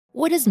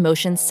What does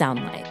motion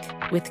sound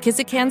like? With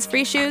Kizikans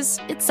free shoes,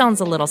 it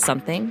sounds a little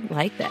something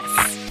like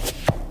this.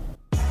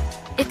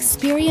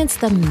 Experience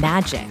the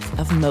magic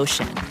of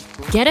motion.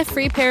 Get a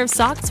free pair of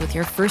socks with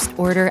your first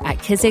order at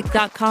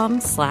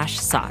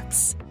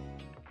kizik.com/socks.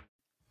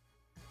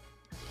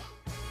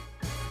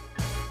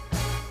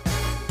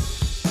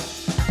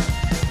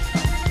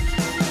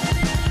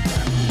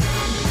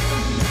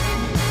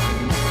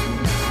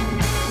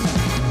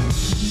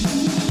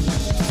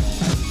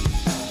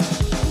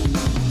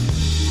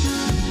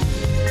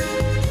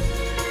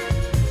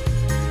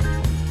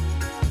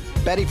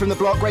 Betty from the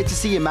block, great to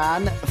see you,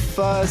 man.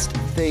 First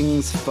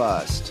things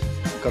first.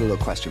 I've got a little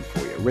question for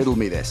you. Riddle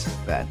me this,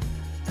 Ben.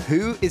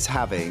 Who is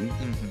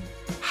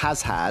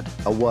has had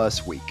a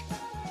worse week?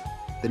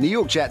 The New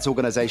York Jets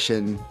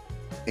organization,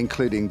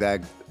 including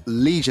their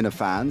legion of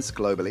fans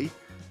globally,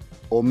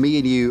 or me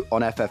and you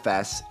on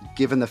FFS,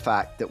 given the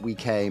fact that we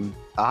came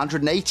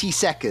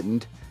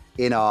 182nd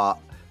in our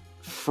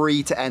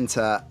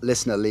free-to-enter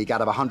listener league out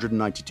of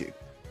 192?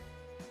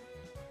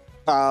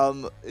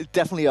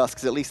 Definitely us,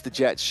 because at least the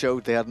Jets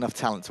showed they had enough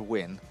talent to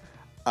win.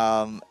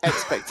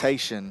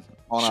 Expectation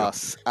on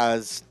us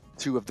as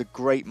two of the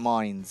great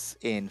minds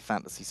in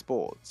fantasy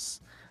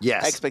sports.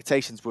 Yes.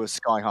 Expectations were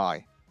sky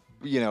high.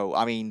 You know,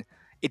 I mean,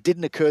 it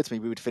didn't occur to me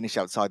we would finish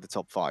outside the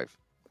top five.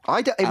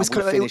 It was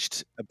kind of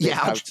finished a bit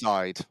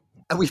outside.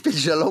 And we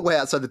finished a long way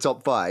outside the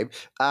top five.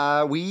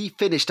 We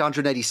finished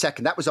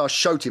 182nd. That was our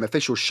show team,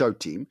 official show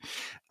team.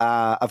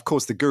 Of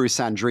course, the Guru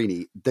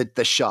Sandrini,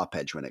 the sharp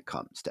edge when it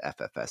comes to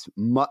FFS.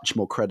 Much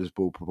more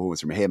credible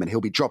performance from him. And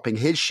he'll be dropping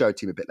his show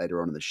team a bit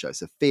later on in the show.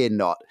 So fear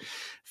not,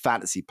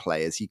 fantasy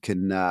players. You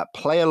can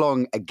play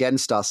along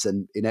against us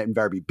and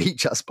invariably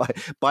beat us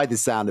by the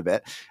sound of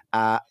it.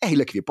 Hey,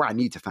 look, if you're brand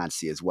new to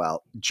fantasy as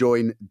well,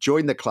 join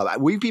the club.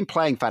 We've been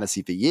playing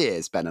fantasy for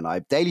years, Ben and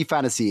I. Daily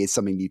fantasy is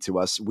something new to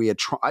us. We are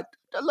trying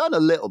to learn a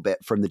little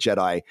bit from the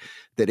Jedi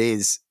that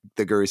is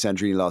the Guru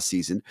Sandrini last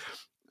season.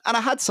 And I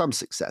had some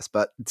success,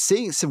 but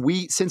since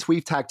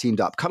we've tag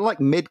teamed up, kind of like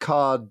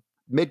mid-carders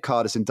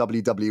in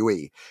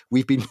WWE,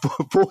 we've been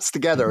forced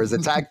together as a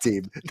tag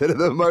team that at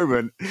the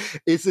moment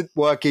isn't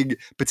working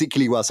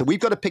particularly well. So we've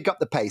got to pick up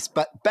the pace.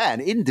 But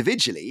Ben,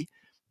 individually,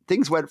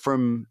 things went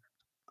from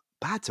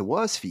bad to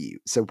worse for you.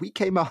 So we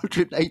came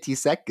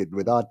 182nd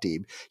with our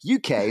team. You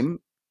came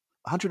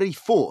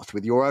 184th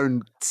with your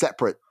own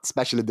separate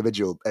special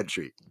individual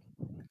entry.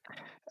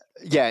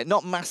 Yeah,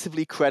 not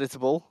massively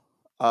creditable,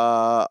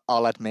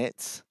 I'll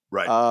admit.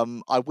 Right.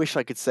 I wish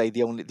I could say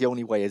the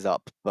only way is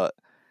up, but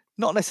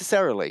not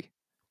necessarily.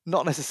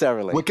 Not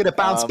necessarily. We're going to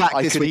bounce back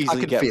this week.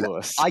 I can feel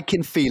worse. it. I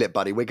can feel it,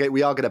 buddy.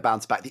 We are going to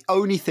bounce back. The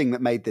only thing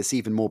that made this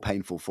even more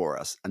painful for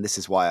us, and this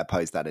is why I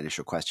posed that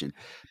initial question,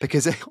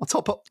 because on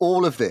top of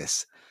all of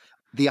this,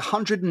 the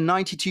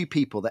 192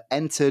 people that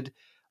entered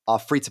our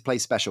free-to-play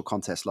special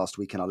contest last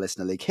week in our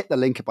listener league, hit the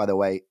link, by the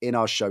way, in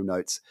our show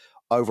notes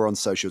over on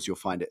socials. You'll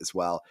find it as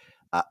well.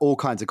 All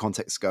kinds of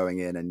context going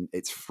in, and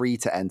it's free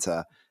to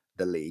enter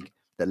the league,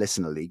 the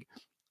listener league.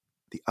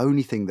 The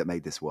only thing that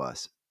made this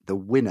worse, the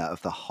winner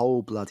of the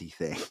whole bloody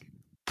thing,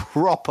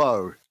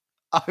 Propo.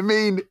 I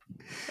mean,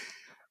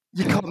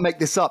 you can't make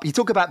this up. You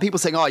talk about people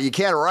saying, "Oh, you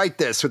can't write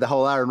this," with the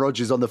whole Aaron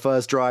Rodgers on the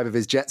first drive of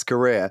his Jets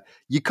career.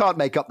 You can't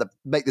make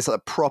this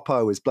up.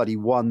 Propo is bloody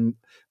one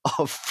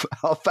of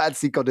our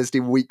fantasy contest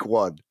in week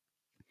one.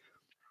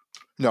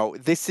 No,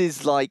 this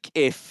is like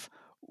if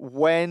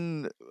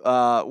when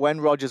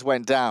Rodgers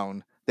went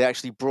down, they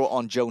actually brought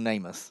on Joe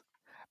Namath,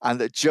 and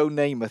that Joe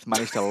Namath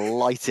managed to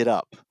light it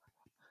up.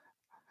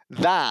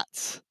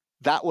 That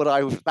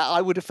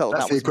I would have felt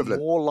That's that was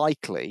equivalent. more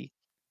likely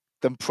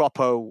than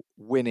Propo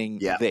winning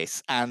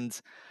this. And,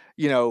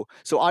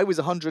 so I was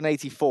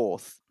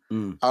 184th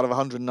out of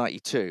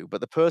 192,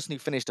 but the person who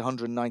finished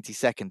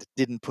 192nd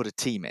didn't put a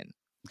team in.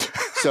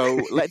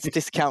 So let's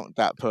discount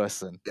that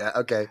person. Yeah,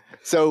 okay.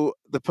 So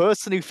the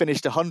person who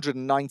finished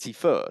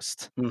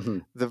 191st,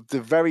 the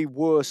very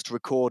worst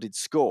recorded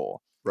score,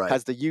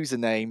 has the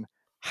username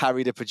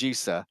Harry the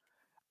Producer,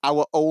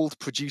 our old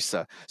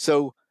producer.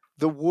 So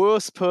the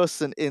worst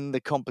person in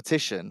the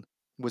competition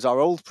was our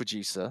old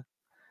producer,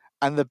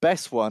 and the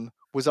best one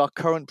was our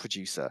current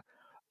producer.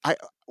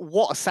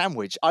 What a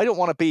sandwich. I don't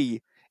want to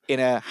be in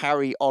a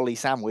Harry Ollie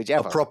sandwich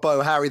ever.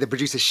 Apropos Harry the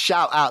Producer,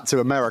 shout out to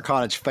American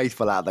Carnage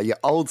faithful out there. You're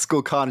old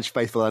school Carnage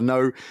faithful. I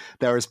know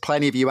there is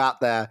plenty of you out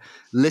there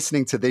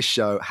listening to this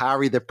show.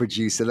 Harry the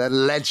Producer, the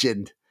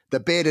legend, the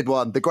bearded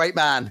one, the great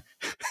man,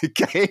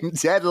 came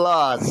dead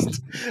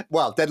last.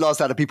 Well, dead last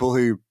out of people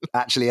who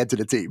actually entered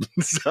a team.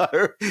 So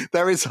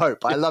there is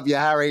hope. I love you,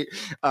 Harry.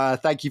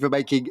 Thank you for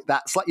making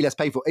that slightly less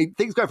painful.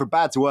 Things go from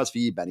bad to worse for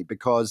you, Benny,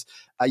 because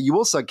you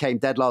also came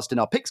dead last in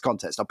our picks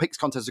contest. Our picks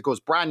contest, of course,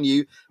 brand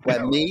new,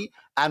 where me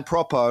and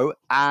Propo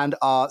and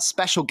our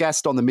special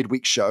guest on the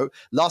midweek show.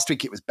 Last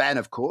week it was Ben,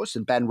 of course,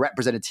 and Ben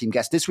represented team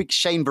guest. This week,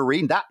 Shane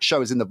Vereen. That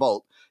show is in the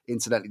vault,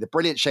 incidentally. The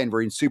brilliant Shane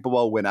Vereen, Super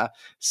Bowl winner,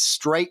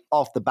 straight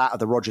off the bat of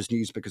the Rodgers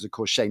news, because, of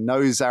course, Shane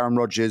knows Aaron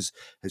Rodgers,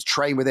 has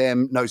trained with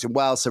him, knows him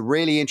well. So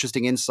really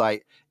interesting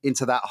insight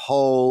into that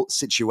whole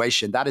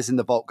situation. That is in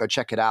the vault. Go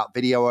check it out.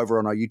 Video over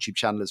on our YouTube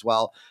channel as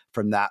well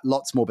from that.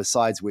 Lots more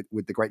besides with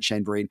the great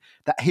Shane Vereen.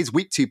 That his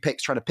week 2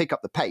 picks trying to pick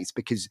up the pace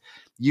because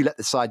you let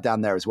the side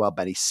down there as well,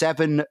 Benny.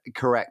 7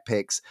 correct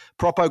picks.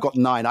 Propo got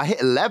 9. I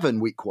hit 11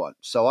 week 1.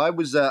 So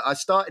I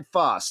started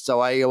fast. So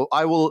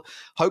I will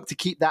hope to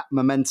keep that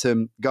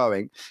momentum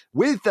going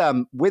with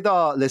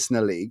our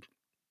listener league.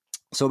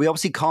 So we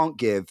obviously can't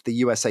give the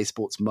USA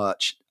Sports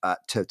merch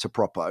to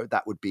Propo.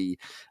 That would be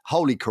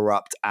wholly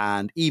corrupt.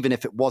 And even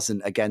if it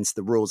wasn't against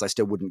the rules, I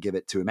still wouldn't give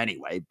it to him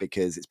anyway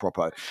because it's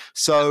Propo.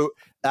 So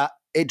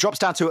it drops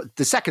down to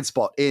the second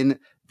spot in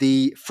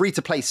the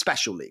free-to-play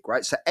special league,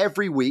 right? So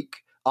every week,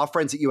 our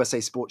friends at USA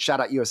Sports,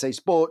 shout out USA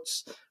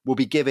Sports, will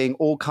be giving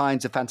all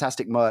kinds of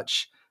fantastic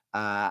merch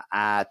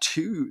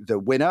to the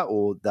winner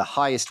or the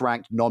highest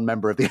ranked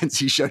non-member of the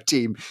NC Show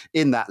team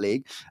in that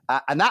league.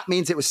 And that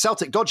means it was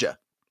Celtic Dodger.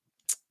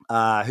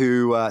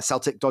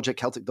 Celtic Dodger,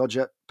 Celtic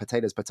Dodger,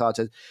 potatoes.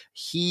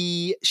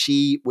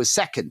 She was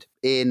second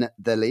in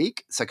the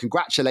league. So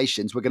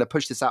congratulations. We're going to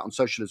push this out on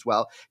social as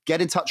well.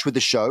 Get in touch with the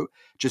show.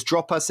 Just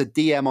drop us a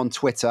DM on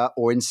Twitter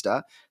or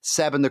Insta.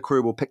 Seb and the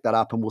crew will pick that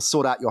up and we'll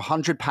sort out your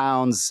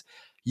 £100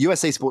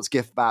 USA Sports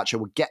gift voucher.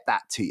 We'll get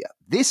that to you.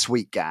 This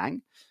week,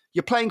 gang,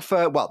 you're playing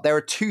for, well, there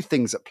are 2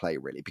 things at play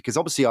really, because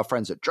obviously our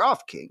friends at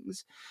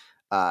DraftKings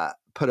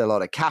put a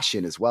lot of cash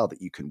in as well that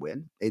you can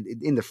win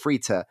in the free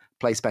to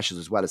play specials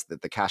as well as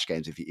the cash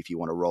games if you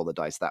want to roll the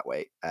dice that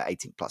way.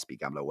 18 plus, be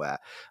gambler aware.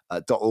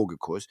 .org, of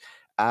course.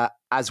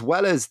 As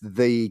well as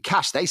the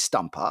cash they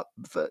stump up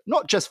for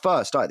not just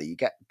first either. You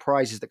get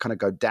prizes that kind of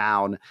go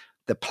down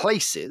the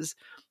places.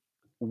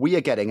 We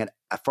are getting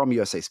from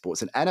USA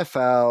Sports an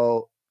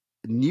NFL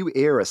New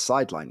Era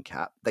sideline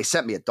cap. They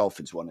sent me a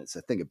Dolphins one. It's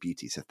a thing of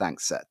beauty. So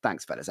thanks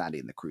fellas, Andy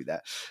and the crew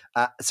there.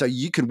 So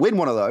you can win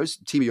one of those,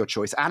 team of your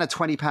choice, and a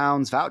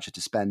 £20 voucher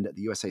to spend at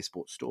the USA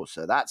Sports store.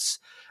 So that's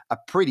a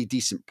pretty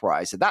decent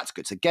prize. So that's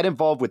good. So get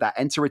involved with that.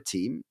 Enter a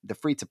team. The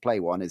free to play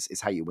one is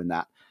how you win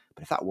that.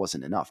 But if that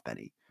wasn't enough,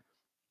 Benny,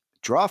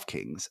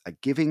 DraftKings are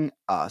giving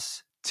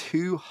us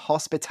 2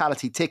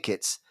 hospitality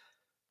tickets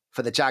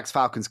for the Jags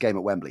Falcons game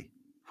at Wembley.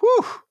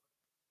 Whew.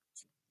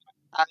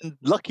 And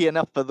lucky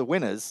enough for the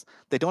winners,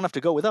 they don't have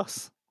to go with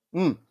us.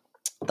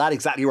 That's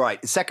exactly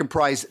right. Second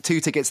prize,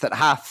 2 tickets that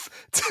have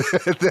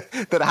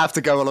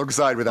to go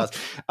alongside with us.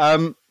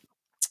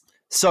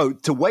 So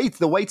the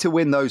way to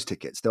win those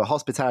tickets, the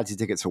hospitality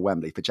tickets for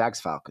Wembley for Jags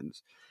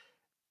Falcons,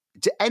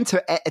 to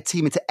enter a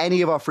team into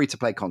any of our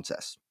free-to-play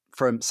contests.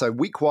 So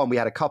week 1, we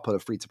had a couple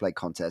of free-to-play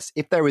contests.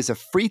 If there is a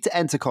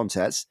free-to-enter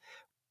contest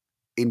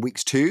in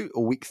weeks 2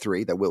 or week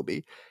 3, there will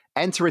be,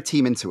 enter a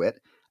team into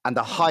it. And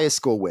the highest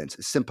score wins.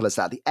 As simple as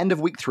that. At the end of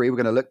week 3, we're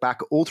going to look back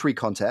at all 3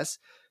 contests.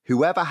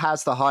 Whoever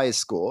has the highest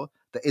score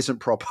that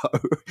isn't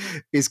Propo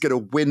is going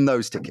to win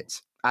those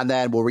tickets. And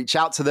then we'll reach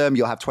out to them.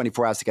 You'll have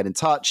 24 hours to get in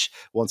touch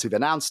once we've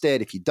announced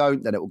it. If you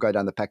don't, then it will go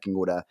down the pecking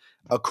order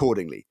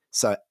accordingly.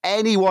 So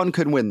anyone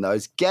can win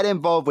those. Get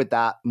involved with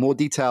that. More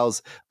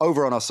details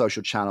over on our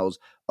social channels,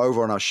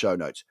 over on our show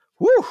notes.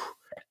 Woo!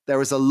 There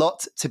is a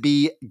lot to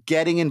be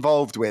getting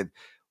involved with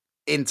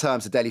in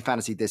terms of daily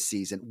fantasy this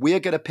season. We're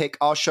going to pick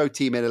our show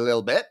team in a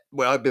little bit.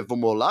 We're hoping for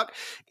more luck.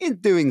 In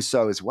doing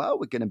so as well,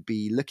 we're going to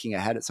be looking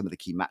ahead at some of the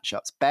key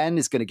matchups. Ben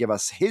is going to give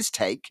us his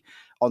take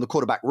on the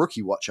quarterback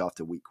rookie watch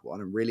after week 1.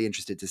 I'm really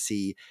interested to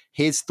see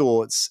his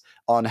thoughts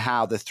on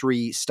how the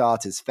 3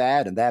 starters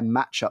fared and their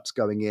matchups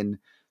going in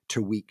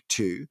to week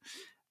 2.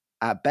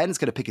 Ben's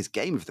going to pick his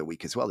game of the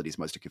week as well that he's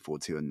most looking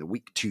forward to in the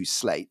week 2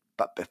 slate.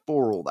 But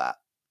before all that,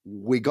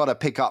 we got to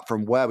pick up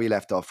from where we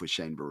left off with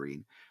Shane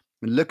Vereen.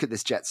 And look at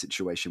this Jets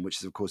situation, which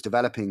is, of course,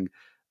 developing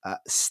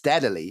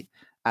steadily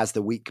as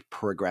the week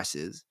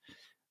progresses.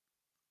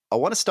 I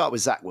want to start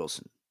with Zach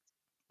Wilson.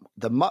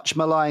 The much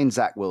maligned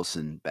Zach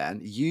Wilson,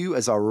 Ben, you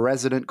as our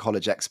resident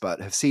college expert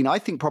have seen, I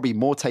think, probably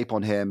more tape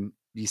on him.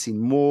 You've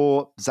seen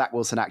more Zach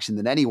Wilson action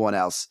than anyone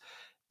else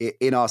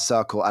in our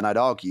circle, and I'd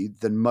argue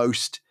than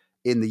most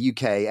in the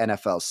UK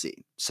NFL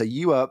scene. So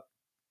you are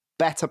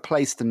better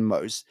placed than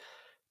most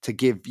to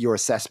give your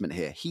assessment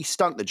here. He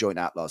stunk the joint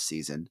out last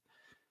season.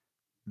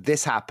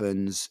 This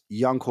happens.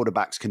 Young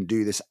quarterbacks can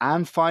do this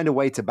and find a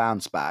way to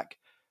bounce back.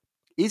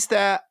 Is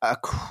there a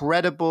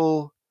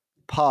credible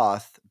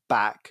path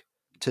back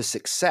to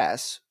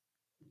success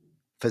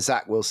for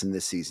Zach Wilson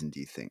this season,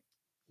 do you think?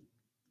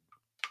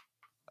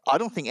 I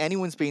don't think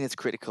anyone's been as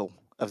critical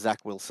of Zach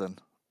Wilson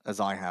as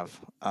I have,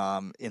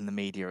 in the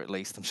media at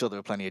least. I'm sure there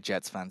are plenty of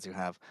Jets fans who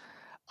have.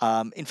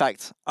 In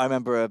fact, I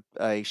remember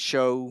a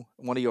show,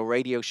 one of your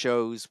radio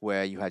shows,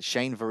 where you had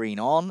Shane Vereen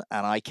on,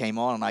 and I came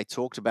on and I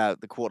talked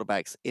about the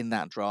quarterbacks in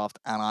that draft,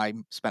 and I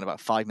spent about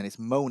 5 minutes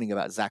moaning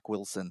about Zach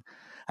Wilson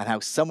and how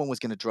someone was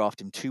going to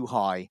draft him too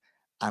high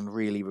and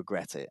really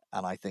regret it.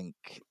 And I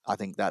think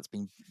that's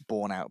been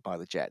borne out by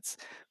the Jets.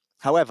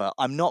 However,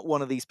 I'm not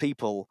one of these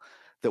people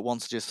that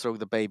wants to just throw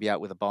the baby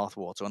out with the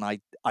bathwater, and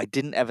I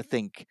didn't ever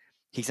think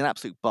he's an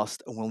absolute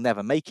bust and will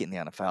never make it in the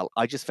NFL.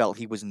 I just felt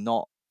he was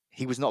not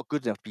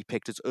good enough to be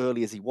picked as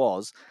early as he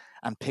was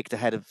and picked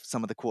ahead of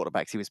some of the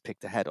quarterbacks he was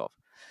picked ahead of.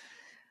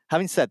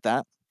 Having said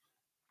that,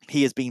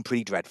 he has been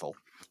pretty dreadful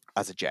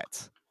as a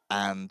Jet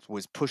and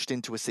was pushed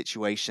into a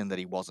situation that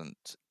he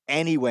wasn't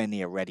anywhere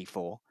near ready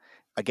for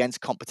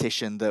against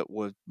competition that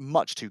were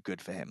much too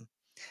good for him.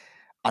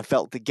 I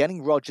felt that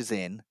getting Rodgers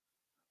in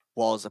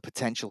was a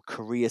potential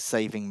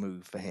career-saving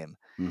move for him.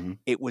 Mm-hmm.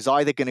 It was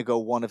either going to go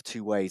one of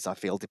two ways, I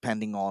feel,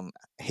 depending on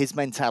his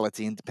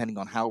mentality and depending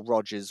on how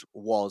Rodgers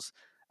was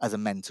as a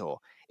mentor.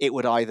 It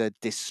would either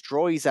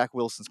destroy Zach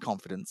Wilson's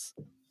confidence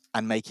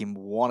and make him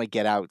want to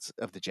get out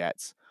of the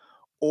Jets,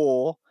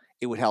 or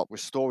it would help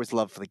restore his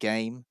love for the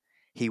game.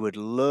 He would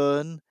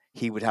learn,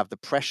 he would have the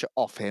pressure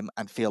off him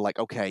and feel like,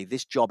 okay,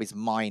 this job is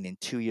mine in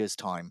 2 years'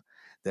 time,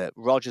 that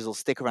Rodgers will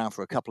stick around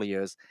for a couple of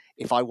years.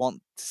 If I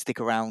want to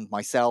stick around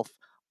myself,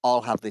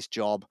 I'll have this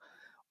job,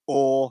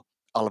 or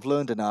I'll have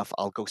learned enough,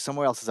 I'll go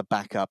somewhere else as a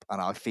backup,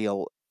 and I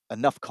feel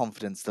enough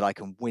confidence that I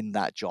can win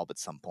that job at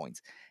some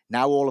point.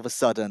 Now, all of a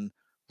sudden,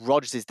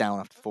 Rodgers is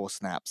down after 4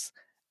 snaps,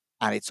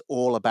 and it's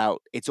all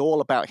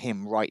about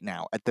him right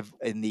now.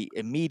 In the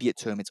immediate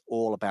term, it's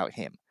all about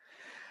him.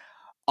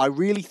 I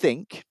really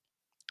think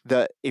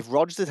that if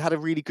Rodgers had had a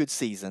really good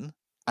season,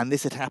 and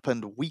this had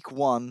happened week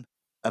 1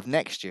 of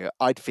next year,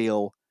 I'd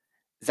feel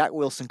Zach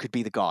Wilson could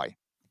be the guy.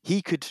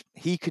 He could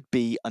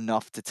be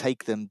enough to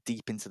take them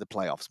deep into the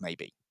playoffs,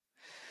 maybe.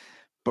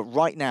 But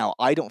right now,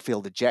 I don't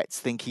feel the Jets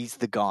think he's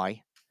the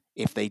guy.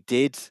 If they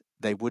did,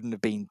 they wouldn't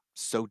have been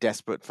so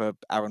desperate for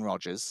Aaron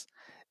Rodgers.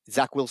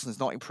 Zach Wilson's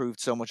not improved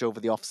so much over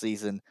the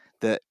offseason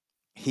that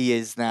he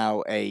is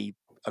now a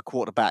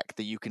quarterback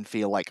that you can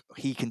feel like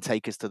he can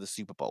take us to the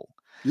Super Bowl.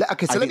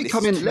 Okay, so let me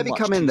come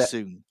in there.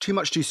 Too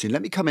much too soon.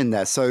 Let me come in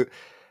there. So,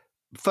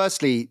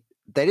 firstly,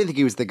 they didn't think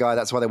he was the guy.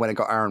 That's why they went and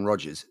got Aaron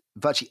Rodgers.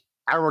 Virtually,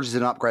 Aaron Rodgers is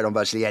an upgrade on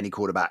virtually any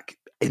quarterback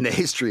in the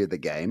history of the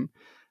game,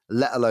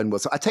 let alone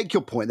Wilson. I take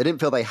your point. They didn't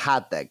feel they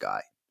had their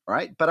guy,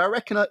 right? But I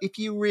reckon if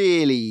you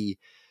really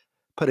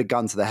put a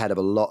gun to the head of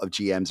a lot of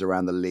GMs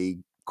around the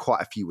league,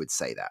 quite a few would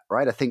say that,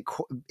 right? I think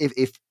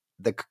if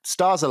the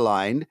stars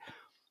aligned,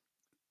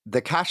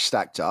 the cash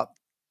stacked up,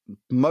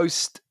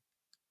 most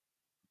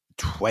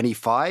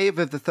 25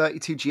 of the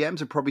 32 GMs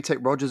would probably take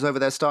Rodgers over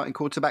their starting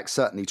quarterback,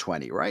 certainly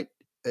 20, right?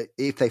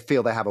 If they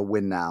feel they have a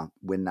win now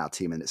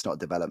team and it's not a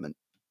development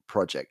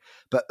project.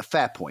 But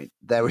fair point.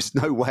 There was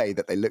no way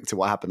that they looked at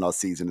what happened last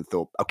season and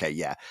thought, okay,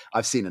 yeah,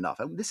 I've seen enough.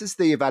 And this is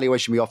the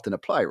evaluation we often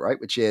apply, right?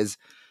 Which is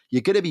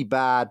you're going to be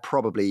bad,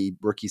 probably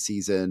rookie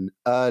season,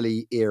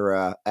 early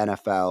era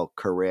NFL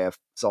career,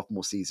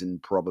 sophomore season,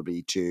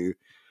 probably too.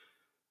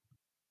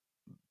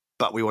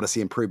 But we want to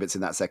see improvements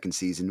in that second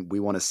season.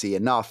 We want to see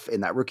enough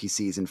in that rookie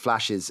season,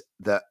 flashes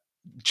that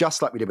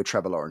just like we did with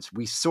Trevor Lawrence,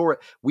 we saw it.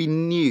 We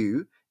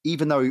knew,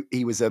 even though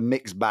he was a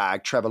mixed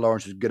bag, Trevor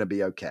Lawrence was going to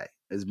be okay.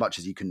 As much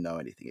as you can know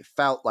anything, it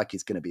felt like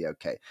it's going to be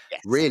okay.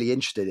 Yes. Really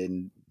interested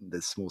in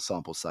the small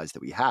sample size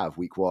that we have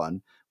week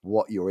 1,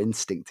 what your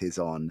instinct is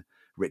on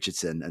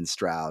Richardson and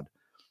Stroud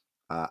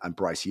and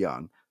Bryce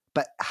Young.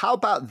 But how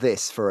about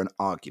this for an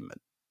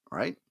argument,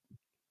 right?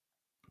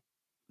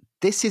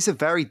 This is a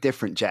very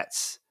different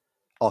Jets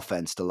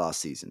offense to last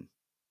season,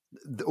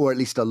 or at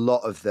least a lot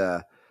of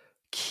the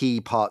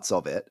key parts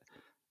of it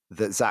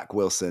that Zach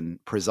Wilson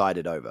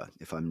presided over,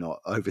 if I'm not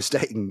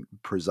overstating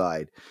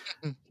preside.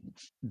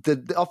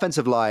 The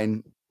offensive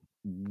line,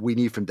 we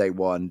knew from day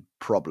one,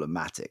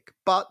 problematic.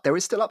 But there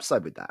is still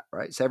upside with that,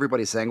 right? So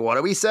everybody's saying, what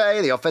do we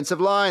say? The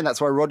offensive line, that's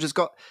why Rodgers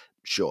got...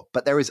 Sure,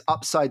 but there is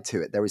upside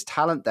to it. There is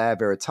talent there.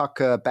 Vera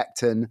Tucker,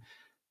 Becton,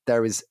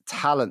 there is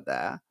talent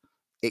there.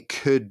 It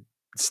could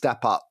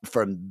step up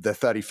from the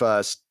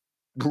 31st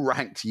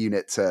ranked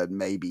unit to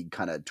maybe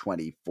kind of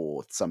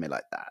 24th, something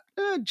like that.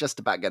 Just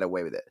about get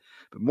away with it.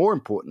 But more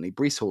importantly,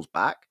 Breece Hall's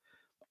back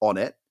on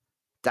it.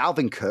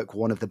 Dalvin Cook,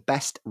 one of the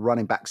best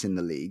running backs in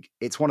the league.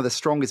 It's one of the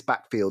strongest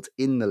backfields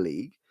in the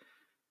league.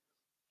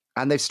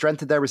 And they've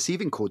strengthened their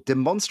receiving core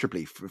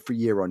demonstrably for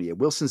year on year.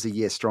 Wilson's a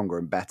year stronger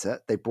and better.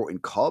 They brought in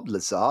Cobb,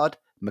 Lazard,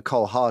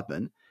 McCall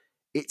Hardman.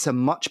 It's a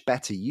much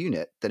better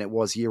unit than it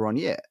was year on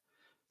year.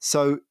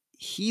 So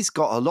he's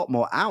got a lot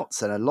more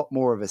outs and a lot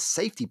more of a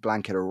safety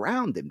blanket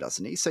around him,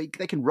 doesn't he? So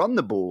they can run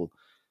the ball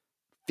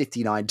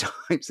 59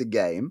 times a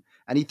game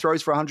and he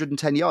throws for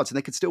 110 yards and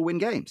they could still win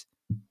games.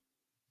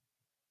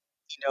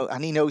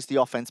 And he knows the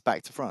offense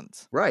back to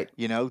front. Right.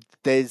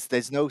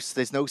 There's no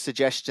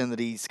suggestion that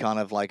he's kind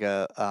of like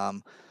a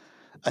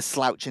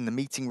slouch in the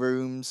meeting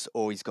rooms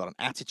or he's got an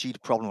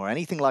attitude problem or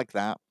anything like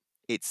that.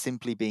 It's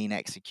simply been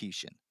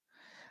execution.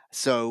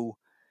 So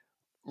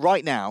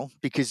right now,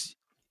 because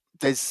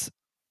there's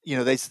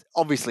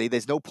obviously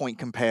no point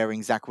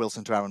comparing Zach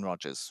Wilson to Aaron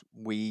Rodgers.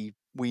 We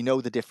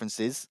know the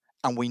differences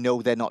and we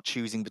know they're not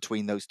choosing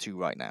between those two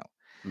right now.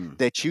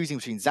 They're choosing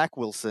between Zach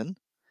Wilson,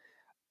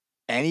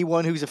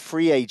 anyone who's a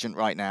free agent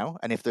right now,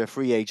 and if they're a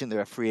free agent, they're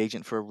a free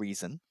agent for a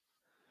reason,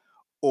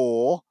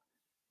 or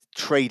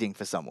trading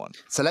for someone.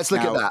 So let's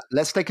look at that.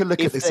 Let's take a look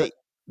at this.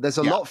 There's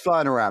a lot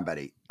flying around,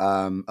 Betty.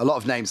 A lot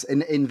of names,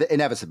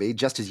 inevitably,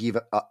 just as you've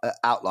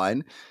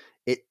outlined.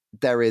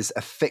 there is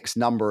a fixed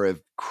number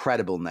of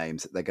credible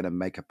names that they're going to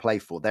make a play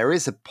for. There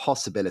is a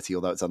possibility,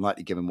 although it's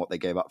unlikely given what they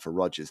gave up for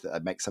Rodgers, that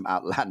they'd make some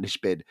outlandish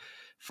bid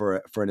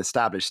for an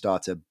established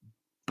starter,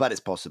 but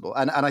it's possible.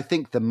 And I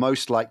think the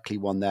most likely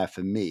one there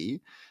for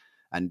me,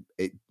 and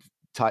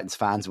Titans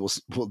fans will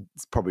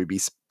probably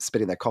be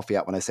spitting their coffee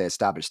out when I say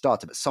established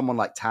starter, but someone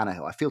like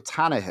Tannehill. I feel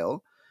Tannehill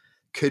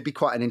could be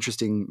quite an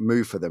interesting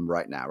move for them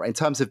right now, right? In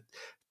terms of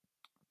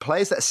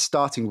players that are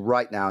starting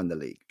right now in the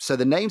league. So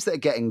the names that are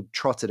getting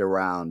trotted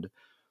around,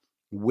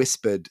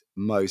 whispered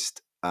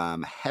most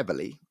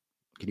heavily.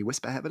 Can you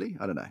whisper heavily?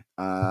 I don't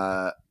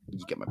know.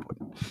 You get my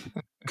point.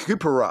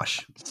 Cooper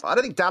Rush. I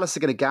don't think Dallas are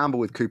going to gamble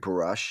with Cooper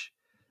Rush.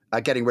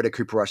 Getting rid of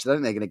Cooper Rush. I don't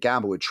think they're going to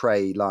gamble with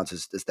Trey Lance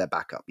as their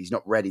backup. He's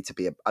not ready to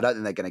be I don't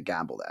think they're going to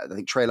gamble there. I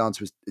think Trey Lance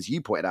was, as you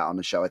pointed out on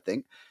the show, I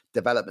think,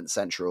 development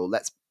central.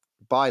 Let's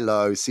buy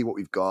low, see what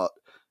we've got,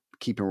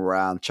 keep him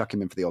around, chuck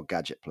him in for the odd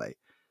gadget play.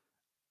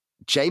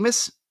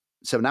 Jameis.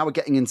 So now we're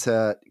getting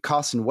into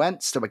Carson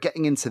Wentz. So we're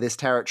getting into this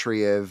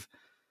territory of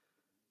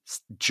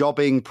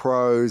jobbing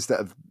pros that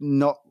have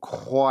not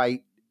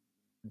quite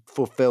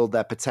fulfilled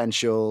their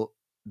potential,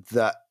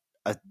 that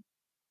are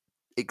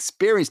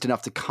experienced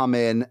enough to come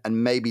in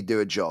and maybe do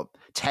a job.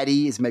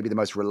 Teddy is maybe the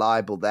most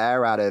reliable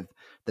there out of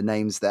the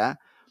names there.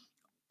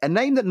 A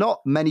name that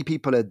not many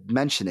people are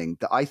mentioning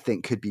that I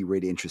think could be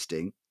really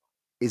interesting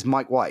is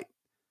Mike White,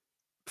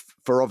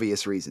 for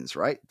obvious reasons,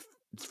 right?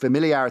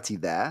 Familiarity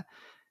there.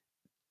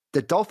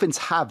 The Dolphins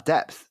have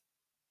depth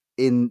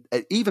in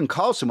even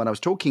Carlson. When I was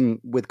talking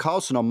with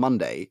Carlson on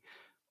Monday,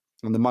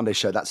 on the Monday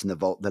show, that's in the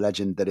vault, the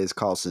legend that is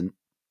Carlson,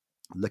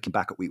 looking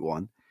back at week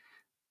one,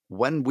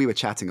 when we were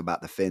chatting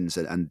about the Finns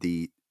and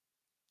the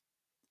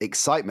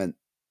excitement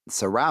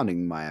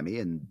surrounding Miami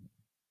and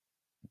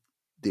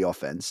the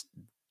offense,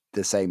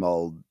 the same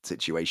old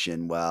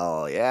situation.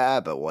 Well, yeah,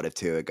 but what if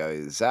Tua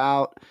goes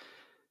out?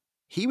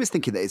 He was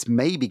thinking that it's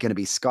maybe going to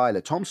be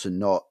Skylar Thompson,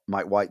 not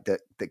Mike White,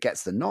 that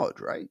gets the nod,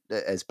 right,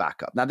 as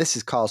backup. Now, this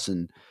is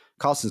Carlson's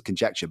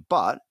conjecture,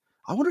 but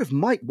I wonder if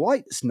Mike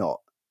White's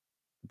not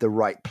the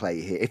right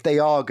play here, if they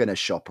are going to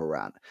shop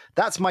around.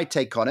 That's my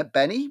take on it.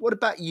 Benny, what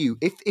about you?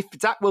 If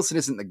Zach Wilson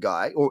isn't the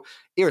guy, or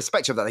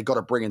irrespective of that, they've got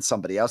to bring in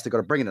somebody else, they've got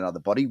to bring in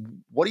another body,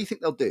 what do you think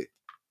they'll do?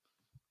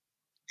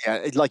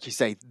 Yeah, like you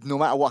say, no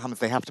matter what happens,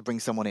 they have to bring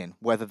someone in,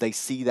 whether they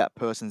see that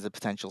person as a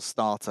potential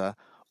starter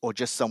or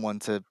just someone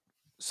to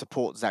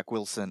support Zach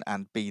Wilson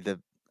and be the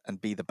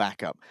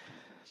backup.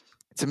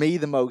 To me,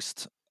 the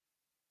most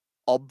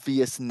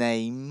obvious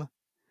name,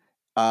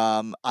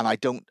 and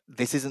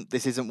this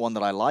isn't one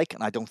that I like,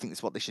 and I don't think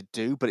it's what they should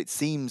do, but it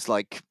seems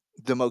like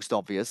the most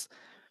obvious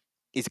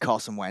is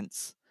Carson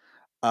Wentz.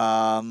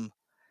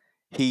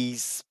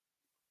 He's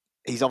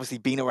obviously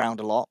been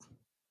around a lot.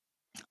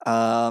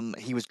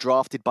 He was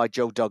drafted by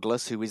Joe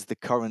Douglas, who is the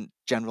current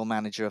general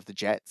manager of the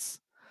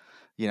Jets.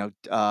 You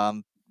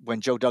know,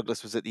 when Joe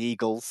Douglas was at the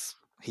Eagles,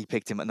 he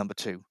picked him at number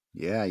 2.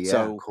 Yeah,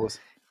 so of course.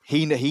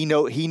 He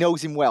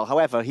knows him well.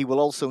 However, he will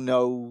also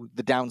know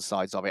the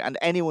downsides of it. And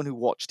anyone who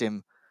watched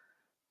him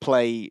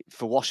play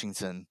for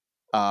Washington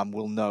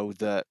will know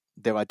that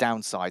there are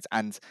downsides.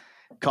 And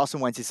Carson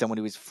Wentz is someone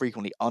who is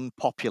frequently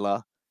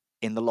unpopular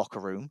in the locker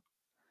room.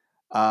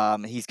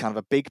 He's kind of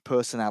a big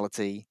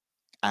personality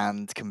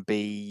and can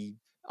be,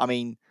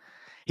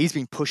 he's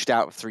been pushed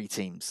out of 3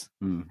 teams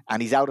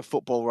and he's out of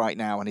football right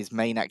now. And his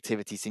main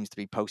activity seems to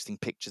be posting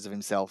pictures of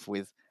himself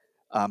with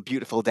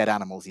beautiful dead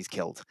animals he's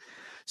killed.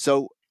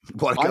 So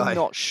I'm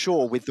not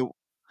sure with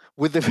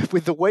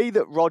the way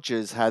that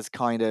Rodgers has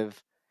kind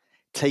of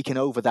taken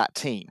over that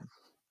team.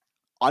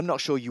 I'm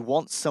not sure you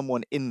want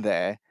someone in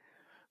there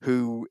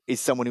who is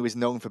someone who is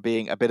known for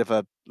being a bit of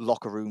a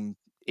locker room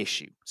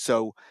issue.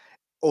 So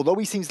although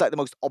he seems like the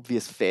most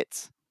obvious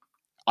fit,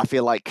 I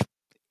feel like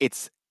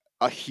it's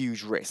a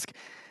huge risk.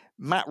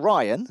 Matt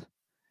Ryan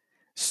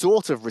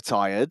sort of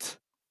retired,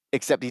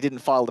 except he didn't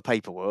file the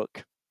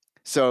paperwork.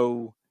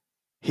 So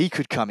he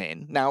could come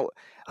in. Now,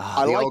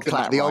 I the like old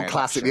the old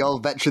classic, the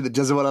old veteran that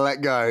doesn't want to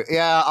let go.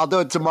 Yeah, I'll do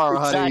it tomorrow,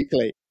 honey.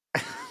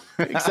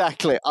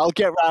 Exactly. I'll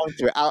get round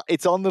to it.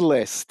 It's on the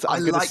list.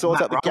 I'm going to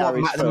sort out the garage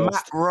first. The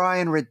Matt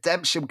Ryan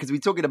redemption, because we're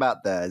talking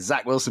about the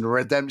Zach Wilson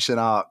redemption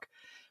arc.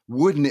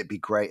 Wouldn't it be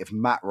great if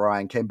Matt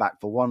Ryan came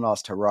back for one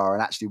last hurrah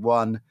and actually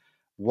won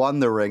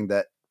the ring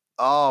that,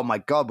 oh my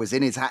God, was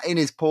in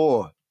his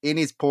paw in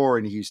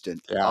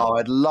Houston. Yeah. Oh,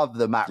 I'd love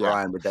the Matt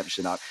Ryan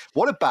redemption arc.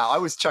 What about, I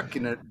was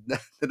chucking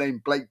the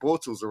name Blake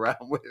Bortles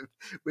around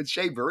with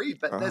Shea Bereave,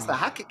 but there's the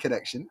Hackett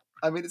connection.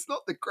 It's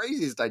not the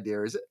craziest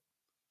idea, is it?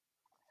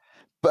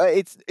 But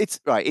it's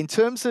right. In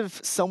terms of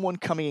someone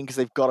coming in because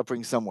they've got to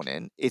bring someone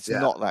in, it's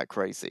not that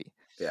crazy.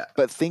 Yeah.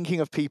 But thinking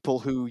of people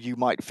who you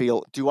might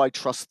feel, do I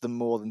trust them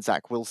more than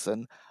Zach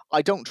Wilson?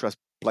 I don't trust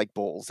Blake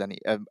Bortles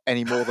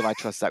any more than I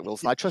trust Zach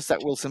Wilson. I trust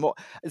Zach Wilson more.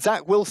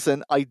 Zach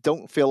Wilson, I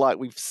don't feel like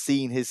we've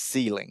seen his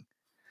ceiling.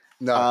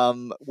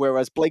 No.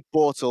 Whereas Blake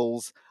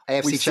Bortles,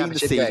 AFC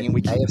Championship game. And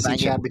we keep AFC banging,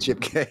 Championship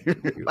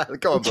game.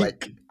 Go on,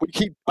 Blake. We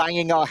keep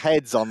banging our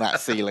heads on that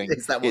ceiling.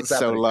 Is that what's it's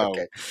happening? So low.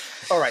 Okay.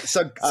 All right.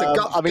 So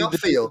gut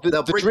feel.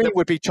 The dream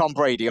would be Tom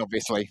Brady,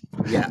 obviously.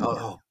 Yeah.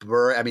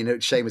 I mean,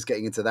 Shane was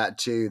getting into that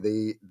too.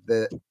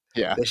 The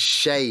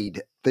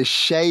shade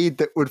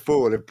that would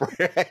fall if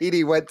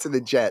Brady went to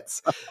the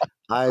Jets.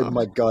 Oh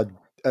my God.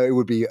 It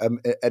would be an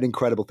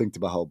incredible thing to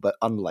behold, but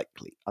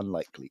unlikely.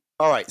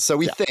 All right. So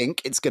we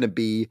think it's going to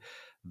be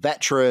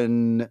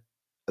veteran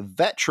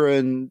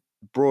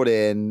brought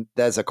in.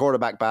 There's a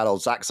quarterback battle.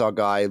 Zach's our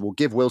guy. We'll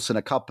give Wilson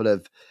a couple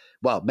of,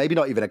 well, maybe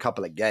not even a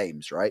couple of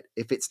games, right?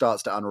 If it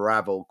starts to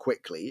unravel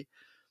quickly,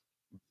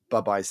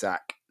 bye-bye,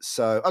 Zach.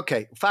 So,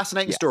 okay,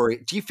 fascinating story.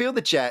 Do you feel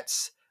the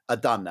Jets are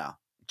done now?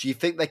 Do you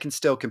think they can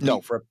still compete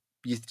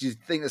do you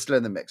think they're still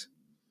in the mix?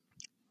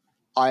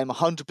 I am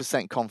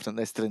 100% confident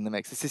they're still in the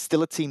mix. This is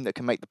still a team that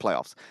can make the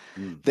playoffs.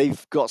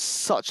 They've got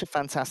such a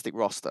fantastic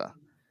roster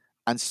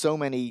and so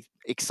many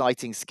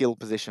exciting skill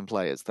position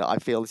players that I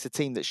feel it's a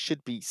team that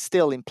should be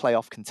still in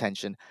playoff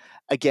contention,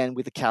 again,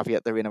 with the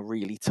caveat they're in a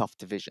really tough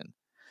division.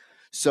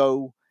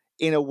 So,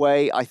 in a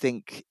way, I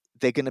think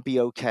they're going to be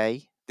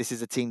okay. This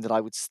is a team that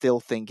I would still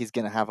think is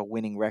going to have a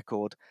winning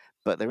record,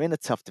 but they're in a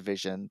tough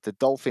division. The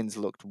Dolphins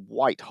looked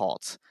white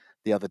hot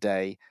the other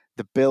day.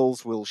 The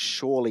Bills will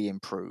surely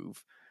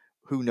improve.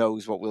 Who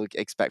knows what we'll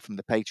expect from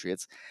the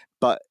Patriots,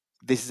 but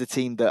this is a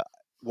team that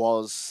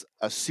was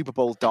a Super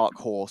Bowl dark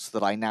horse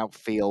that I now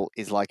feel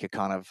is like a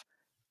kind of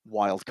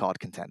wild card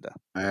contender.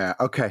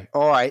 Okay.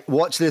 All right.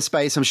 Watch this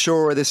space. I'm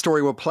sure this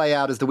story will play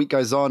out as the week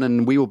goes on,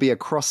 and we will be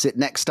across it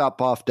next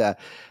up after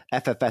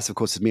FFS, of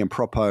course, is me and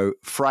Propo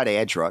Friday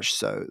Edge Rush.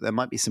 So there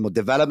might be some more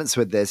developments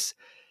with this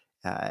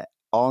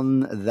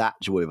on that.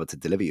 We'll be able to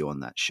deliver you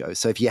on that show.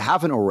 So if you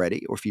haven't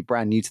already, or if you're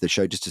brand new to the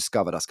show, just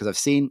discovered us, because I've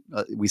seen,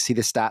 we see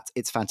the stats.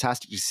 It's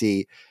fantastic to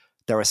see.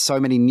 There are so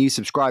many new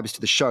subscribers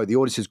to the show. The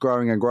audience is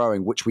growing and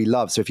growing, which we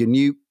love. So if you're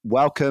new,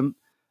 welcome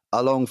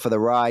along for the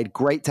ride.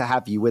 Great to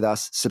have you with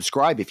us.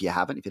 Subscribe if you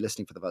haven't. If you're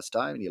listening for the first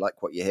time and you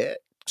like what you hear,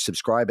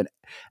 subscribe, and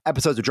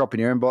episodes will drop in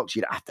your inbox.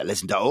 You don't have to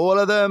listen to all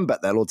of them,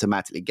 but they'll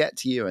automatically get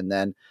to you, and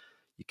then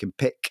you can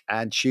pick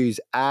and choose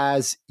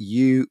as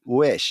you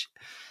wish.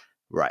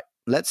 Right.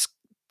 Let's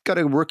go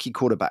to rookie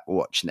quarterback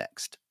watch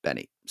next,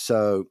 Benny.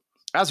 So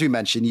as we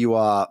mentioned, you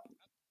are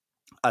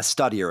a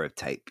studier of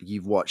tape.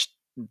 You've watched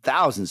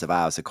thousands of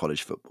hours of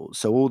college football.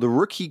 So all the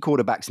rookie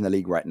quarterbacks in the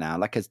league right now,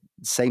 like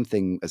same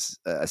thing as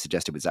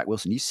suggested with Zach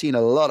Wilson, you've seen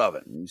a lot of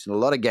it. You've seen a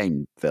lot of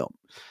game film.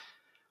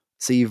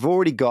 So you've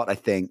already got, I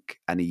think,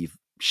 and you've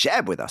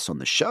shared with us on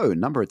the show a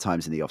number of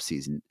times in the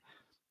offseason,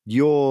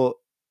 your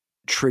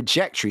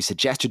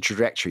suggested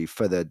trajectory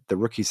for the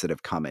rookies that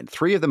have come in.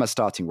 3 of them are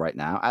starting right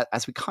now,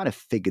 as we kind of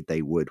figured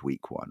they would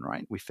week 1,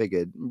 right? We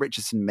figured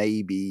Richardson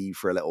maybe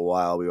for a little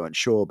while, we weren't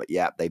sure, but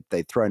yeah,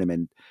 they've thrown him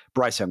in.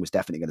 Bryce Young was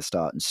definitely going to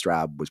start, and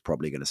Stroud was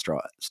probably going to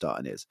start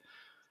in his.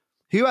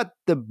 Who had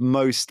the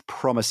most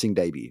promising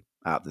debut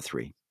out of the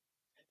 3?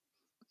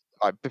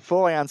 Right,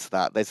 before I answer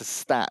that, there's a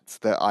stat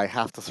that I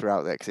have to throw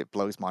out there because it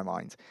blows my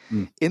mind.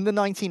 In the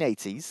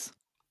 1980s,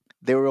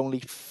 there were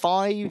only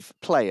 5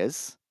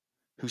 players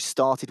who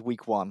started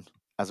week 1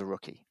 as a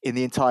rookie in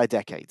the entire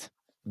decade.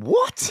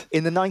 What?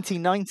 In the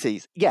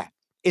 1990s,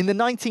 in the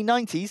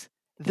 1990s,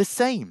 the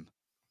same.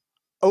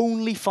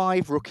 Only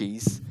 5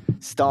 rookies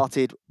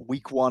started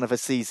week 1 of a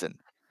season.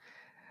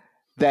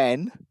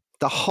 Then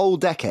the whole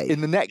decade.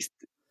 In the next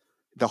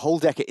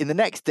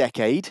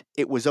decade,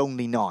 it was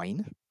only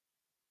 9.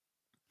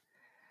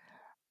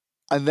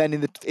 And then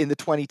in the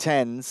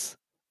 2010s,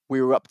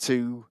 we were up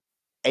to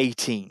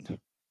 18.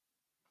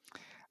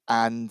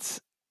 And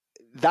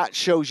that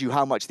shows you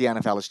how much the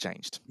NFL has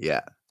changed.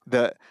 Yeah.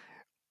 That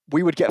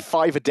we would get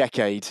 5 a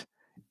decade.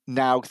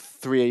 Now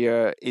 3 a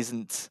year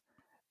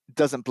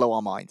doesn't blow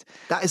our mind.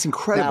 That is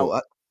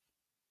incredible.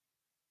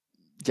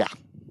 Now,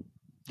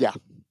 yeah.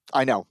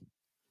 I know.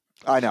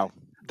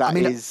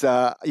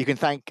 You can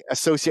thank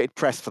Associated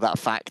Press for that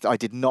fact. I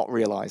did not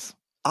realize.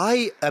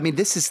 I mean,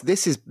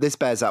 this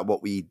bears out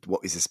what we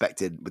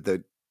suspected with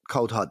the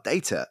cold hard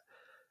data.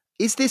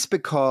 Is this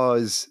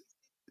because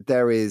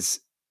there is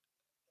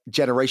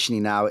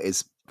generationally now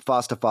is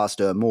faster,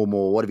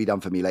 more, what have you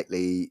done for me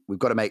lately? We've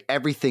got to make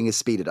everything is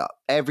speeded up.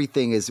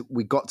 Everything is,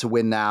 we got to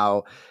win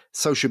now.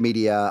 Social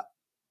media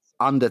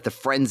under the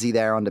frenzy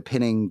there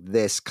underpinning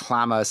this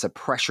clamor, so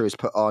pressure is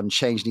put on,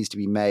 change needs to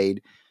be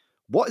made.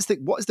 What is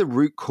the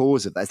root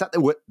cause of that? Is that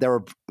there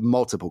are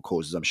multiple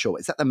causes, I'm sure.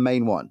 Is that the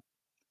main one?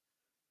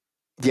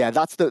 Yeah,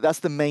 that's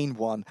the main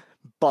one.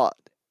 But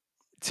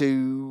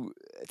to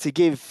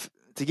give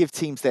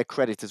teams their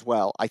credit as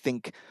well, I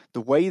think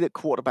the way that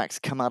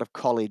quarterbacks come out of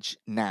college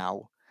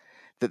now,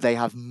 that they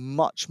have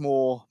much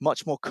more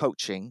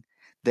coaching,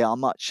 they are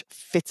much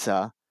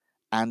fitter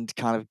and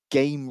kind of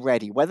game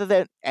ready. Whether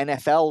they're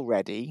NFL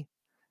ready,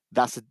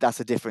 that's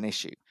a different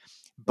issue.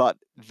 But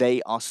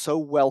they are so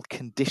well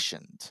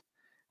conditioned,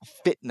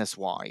 fitness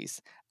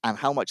wise, and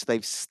how much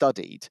they've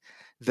studied,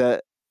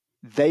 that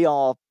they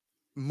are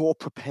more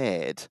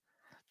prepared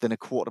than a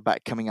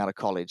quarterback coming out of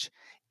college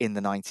in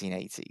the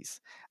 1980s.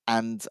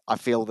 And I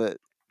feel that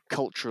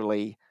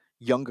culturally,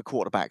 younger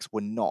quarterbacks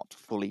were not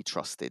fully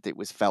trusted. It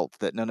was felt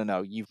that,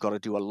 no, you've got to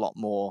do a lot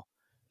more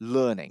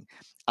learning.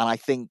 And I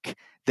think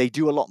they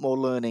do a lot more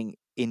learning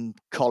in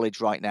college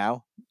right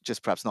now,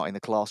 just perhaps not in the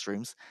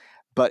classrooms.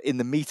 But in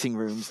the meeting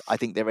rooms, I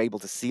think they're able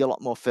to see a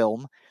lot more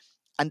film.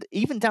 And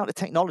even down to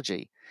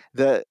technology,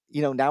 that,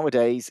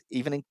 nowadays,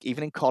 even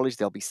in college,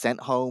 they'll be sent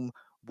home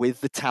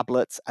with the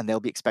tablets and they'll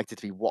be expected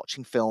to be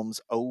watching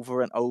films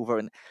over and over,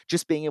 and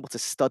just being able to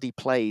study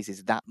plays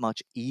is that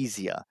much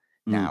easier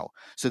now.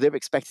 So they're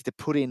expected to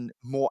put in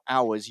more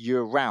hours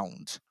year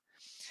round.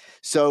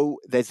 So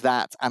there's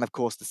that. And of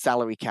course, the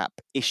salary cap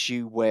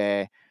issue,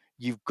 where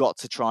you've got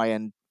to try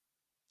and,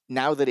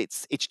 now that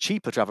it's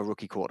cheaper to have a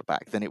rookie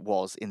quarterback than it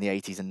was in the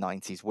 80s and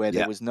 90s, where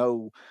there was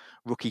no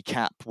rookie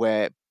cap,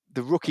 where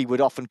the rookie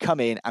would often come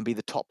in and be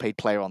the top paid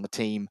player on the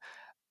team,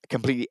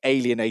 completely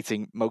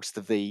alienating most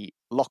of the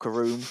locker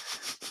room.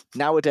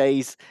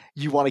 Nowadays,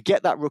 you want to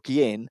get that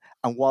rookie in,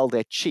 and while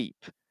they're cheap,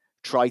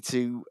 try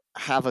to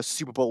have a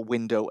Super Bowl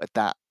window at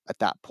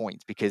that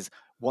point, because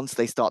once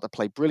they start to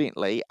play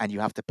brilliantly and you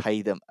have to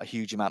pay them a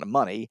huge amount of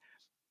money,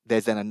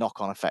 there's then a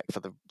knock-on effect for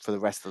the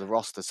rest of the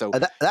roster. So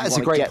that is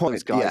a great point.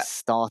 Those guys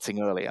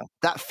starting earlier.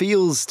 That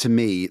feels to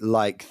me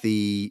like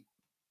the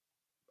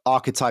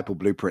archetypal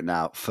blueprint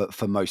now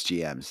for most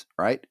GMs,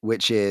 right?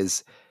 Which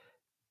is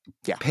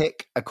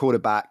pick a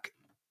quarterback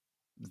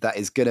that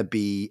is going to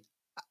be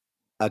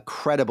a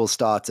credible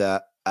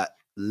starter, at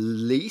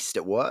least,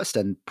 at worst,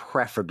 and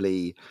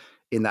preferably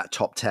in that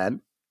top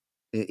 10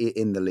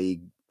 in the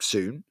league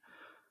soon.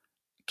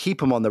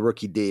 Keep him on the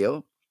rookie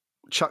deal,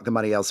 chuck the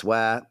money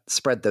elsewhere,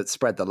 spread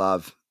the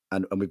love,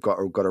 and we've got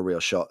a real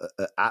shot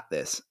at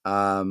this.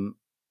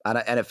 And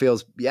it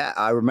feels,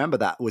 I remember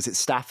that. Was it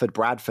Stafford,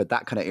 Bradford?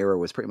 That kind of era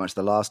was pretty much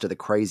the last of the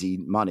crazy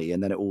money,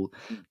 and then it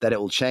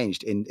all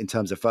changed in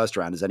terms of first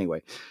rounders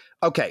anyway.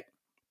 Okay.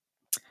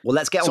 Well,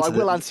 let's get on. So I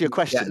will answer your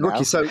question now.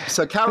 Rookie.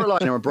 So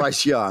Carolina and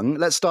Bryce Young.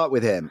 Let's start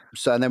with him.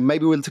 So, and then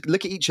maybe we'll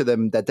look at each of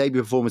them, their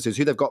debut performances,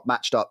 who they've got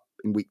matched up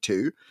in week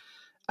 2,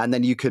 and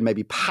then you can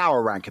maybe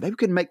power rank it. Maybe we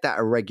can make that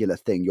a regular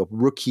thing. Your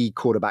rookie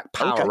quarterback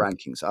power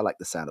rankings. I like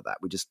the sound of that.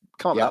 We just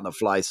come up with that on the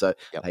fly. So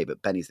hey,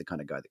 but Benny's the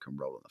kind of guy that can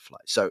roll on the fly.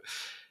 So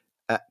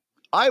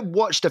I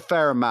watched a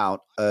fair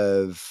amount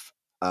of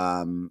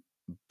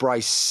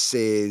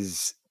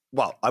Bryce's.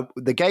 Well,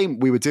 the game,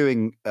 we were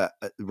doing a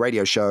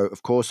radio show,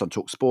 of course, on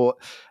TalkSport,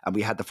 and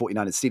we had the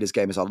 49ers Steelers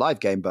game as our live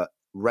game, but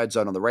Red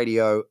Zone on the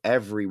radio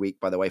every week,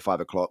 by the way,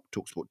 5 o'clock,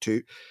 TalkSport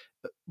 2.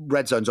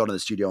 Red Zone's on in the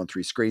studio on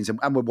 3 screens,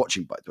 and we're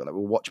watching both.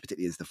 We'll watch,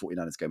 particularly as the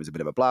 49ers game is a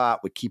bit of a blowout.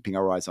 We're keeping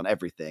our eyes on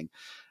everything.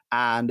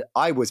 And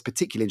I was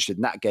particularly interested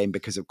in that game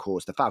because, of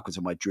course, the Falcons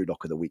are my Drew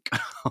Lock of the week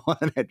on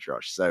an edge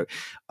rush. So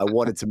I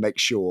wanted to make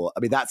sure.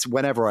 I mean, that's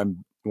whenever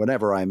I'm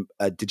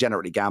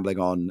degenerately gambling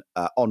on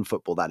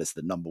football, that is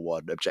the number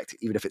one objective.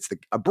 Even if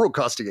I'm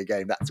broadcasting a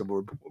game, that's a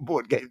more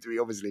important game to me,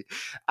 obviously.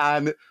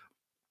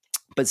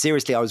 But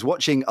seriously, I was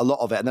watching a lot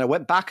of it, and then I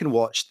went back and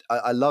watched.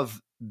 I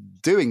love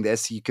doing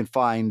this. You can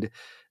find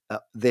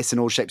this in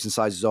all shapes and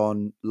sizes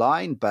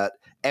online, but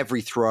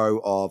every throw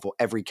of or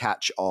every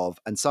catch of,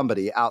 and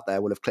somebody out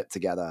there will have clipped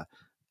together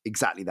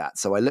exactly that.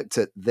 So I looked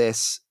at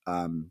this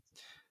from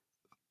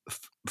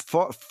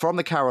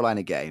the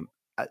Carolina game,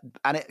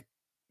 and it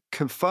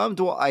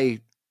confirmed what I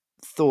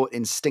thought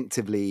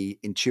intuitively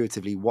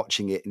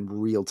watching it in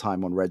real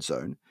time on Red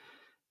Zone.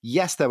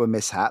 Yes, there were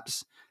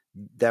mishaps.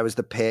 There was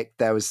the pick.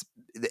 There was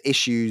the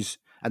issues,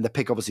 and the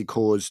pick obviously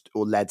caused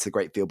or led to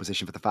great field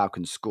position for the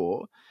Falcons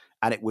score.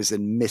 And it was a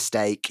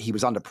mistake. He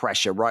was under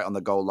pressure right on the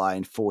goal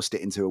line, forced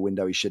it into a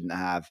window he shouldn't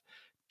have.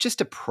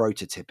 Just a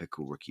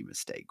prototypical rookie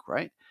mistake,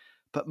 right?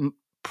 But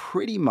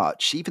pretty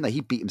much, even though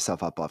he beat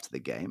himself up after the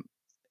game,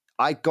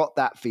 I got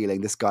that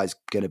feeling this guy's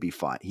going to be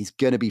fine. He's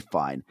going to be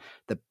fine.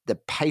 The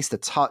pace, the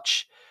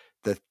touch,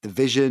 the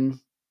vision,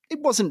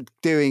 it wasn't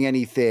doing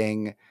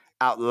anything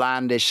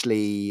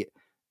outlandishly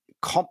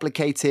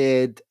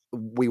complicated.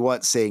 We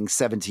weren't seeing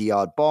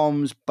 70-yard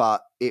bombs,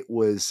 but it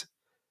was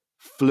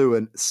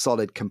fluent,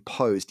 solid,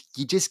 composed.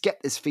 You just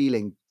get this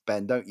feeling,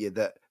 Ben, don't you,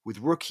 that with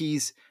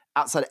rookies,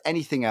 outside of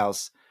anything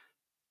else,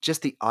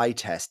 just the eye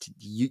test,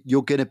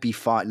 you're going to be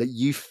fine. Like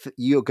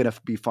you're going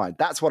to be fine.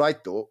 That's what I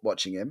thought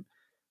watching him.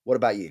 What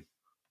about you?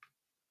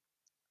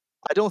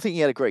 I don't think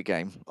he had a great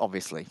game,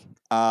 obviously.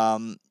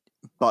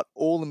 But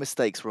all the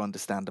mistakes were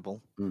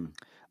understandable.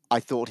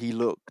 I thought he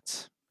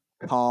looked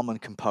calm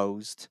and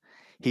composed.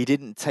 He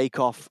didn't take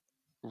off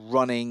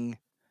running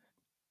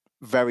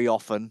very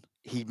often.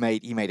 He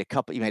made a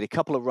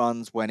couple of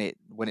runs when it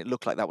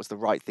looked like that was the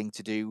right thing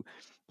to do.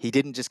 He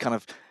didn't just kind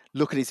of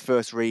look at his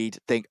first read,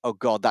 think, "Oh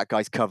God, that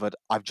guy's covered.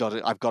 I've got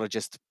to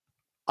just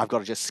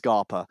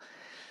scarper."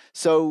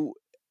 So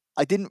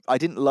I didn't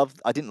love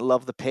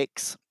the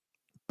picks,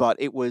 but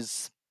it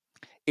was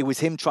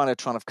him trying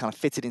to kind of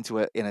fit it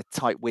in a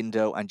tight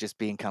window and just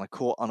being kind of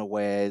caught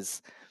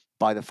unawares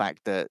by the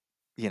fact that,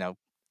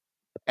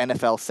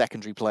 NFL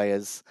secondary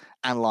players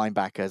and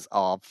linebackers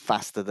are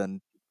faster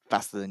than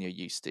you're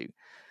used to.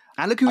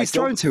 And look who he's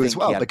thrown to as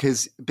well,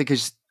 because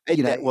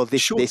you know, well,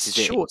 this is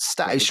short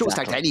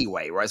stacked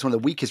anyway, right? It's one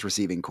of the weakest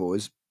receiving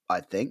cores,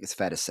 I think it's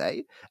fair to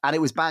say, and it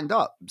was banged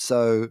up.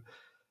 So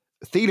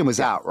Thielen was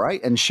out,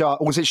 right? And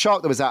Shark, was it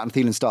Shark that was out and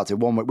Thielen started?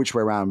 Which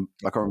way around?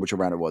 I can't remember which way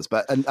around it was,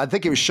 but I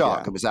think it was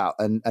Shark that was out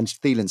and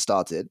Thielen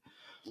started.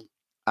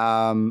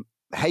 Hayden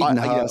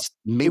Hurst,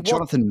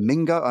 Jonathan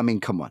Mingo. I mean,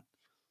 come on.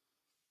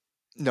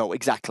 No,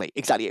 exactly.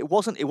 It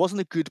wasn't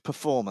a good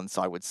performance,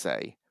 I would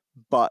say,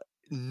 but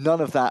none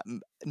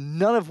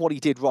of what he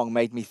did wrong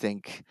made me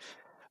think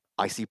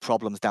I see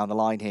problems down the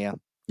line here.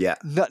 Yeah,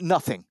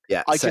 nothing.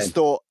 Yeah, I just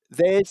thought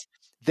there's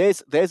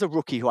a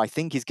rookie who I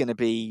think is going to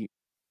be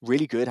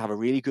really good, have a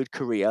really good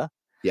career.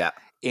 Yeah,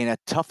 in a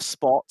tough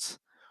spot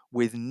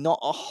with not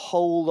a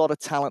whole lot of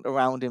talent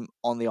around him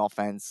on the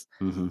offense.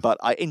 Mm-hmm. But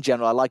in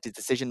general, I liked his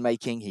decision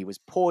making. He was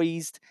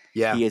poised.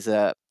 Yeah, he is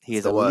a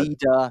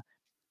leader.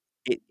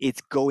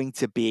 It's going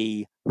to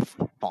be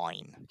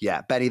fine.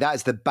 Yeah, Benny, that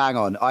is the bang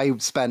on. I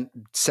spent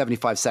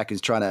 75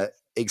 seconds trying to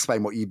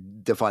explain what you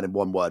define in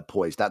one word: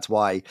 poised. That's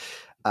why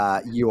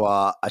you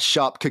are a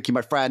sharp cookie,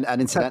 my friend.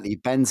 And incidentally,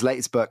 Ben's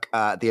latest book,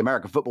 The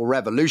American Football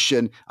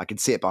Revolution, I can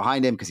see it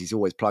behind him because he's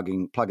always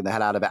plugging the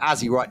hell out of it,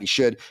 as he rightly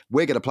should.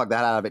 We're going to plug the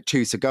hell out of it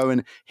too. So go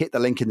and hit the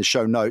link in the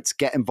show notes.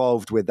 Get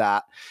involved with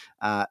that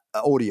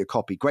audio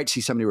copy. Great to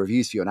see so many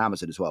reviews for you on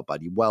Amazon as well,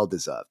 buddy. Well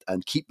deserved.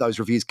 And keep those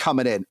reviews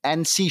coming in.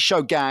 NC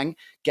Show Gang,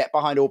 get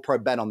behind All Pro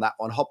Ben on that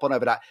one. Hop on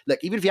over that. Look,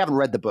 even if you haven't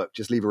read the book,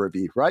 just leave a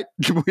review, right?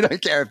 We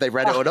don't care if they've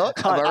read it or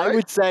not. I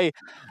would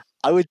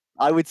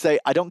say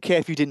I don't care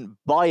if you didn't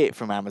buy it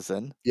from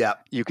Amazon. Yeah,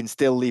 you can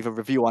still leave a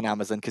review on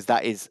Amazon because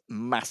that is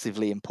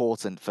massively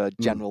important for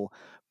general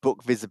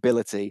book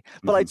visibility.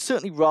 But I'd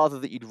certainly rather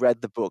that you'd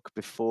read the book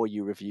before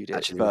you reviewed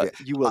it. But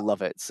you will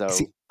love it. So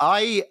see,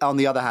 I, on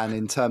the other hand,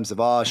 in terms of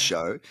our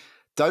show,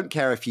 don't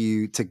care if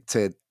you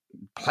to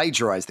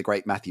plagiarize the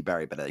great Matthew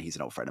Berry, but he's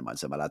an old friend of mine,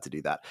 so I'm allowed to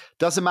do that.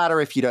 Doesn't matter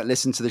if you don't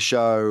listen to the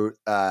show,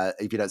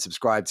 if you don't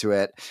subscribe to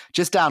it,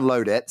 just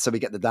download it so we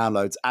get the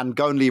downloads and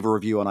go and leave a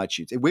review on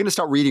iTunes. We're going to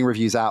start reading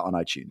reviews out on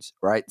iTunes,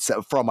 right?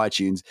 So from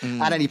iTunes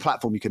and any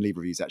platform you can leave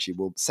reviews. Actually,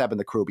 Seb and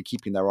the crew will be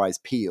keeping their eyes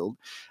peeled.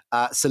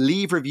 So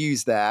leave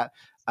reviews there.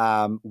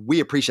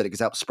 We appreciate it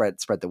because it helps spread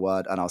the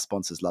word, and our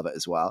sponsors love it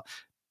as well.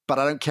 But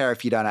I don't care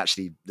if you don't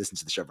actually listen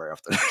to the show very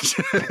often.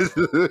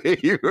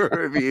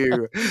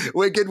 Review.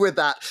 We're good with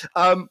that.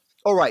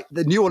 All right.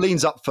 The New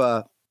Orleans up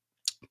for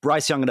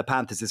Bryce Young and the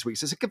Panthers this week.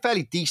 So it's a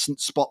fairly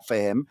decent spot for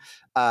him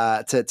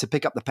to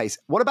pick up the pace.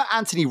 What about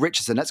Anthony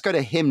Richardson? Let's go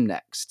to him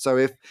next. So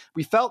if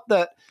we felt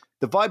that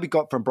the vibe we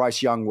got from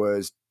Bryce Young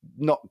was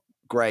not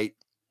great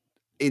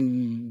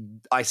in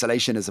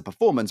isolation as a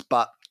performance,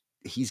 but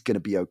he's going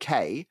to be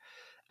okay.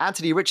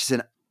 Anthony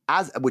Richardson,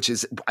 which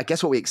is, I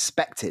guess, what we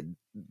expected.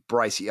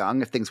 Bryce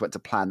Young, if things went to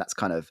plan, that's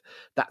kind of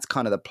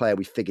the player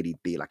we figured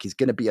he'd be. Like, he's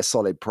going to be a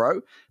solid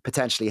pro,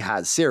 potentially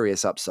has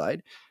serious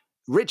upside.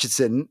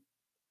 Richardson,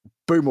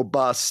 boom or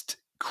bust,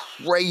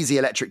 crazy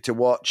electric to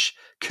watch,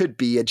 could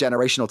be a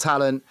generational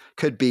talent,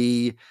 could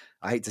be,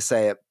 I hate to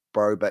say it,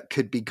 bro, but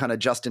could be kind of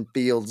Justin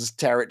Fields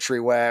territory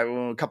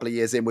where a couple of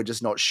years in, we're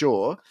just not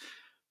sure.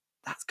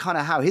 That's kind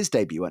of how his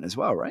debut went as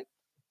well, right?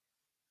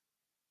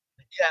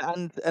 Yeah,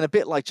 and a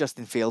bit like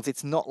Justin Fields,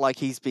 it's not like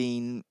he's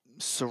been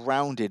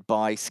surrounded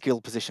by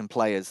skill position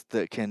players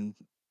that can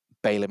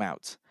bail him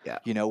out. Yeah.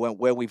 You know,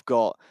 where we've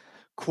got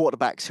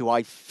quarterbacks who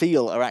I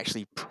feel are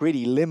actually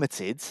pretty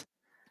limited,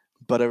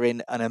 but are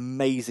in an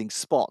amazing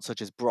spot,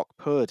 such as Brock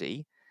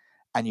Purdy,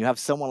 and you have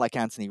someone like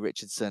Anthony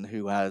Richardson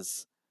who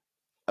has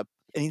an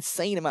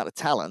insane amount of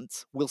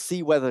talent. We'll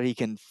see whether he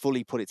can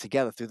fully put it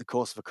together through the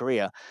course of a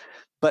career,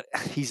 but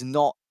he's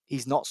not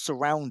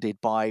surrounded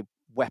by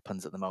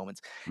weapons at the moment.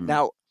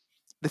 Now,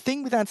 the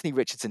thing with Anthony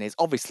Richardson is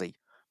obviously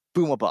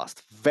boom or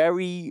bust,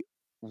 very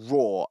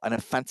raw and a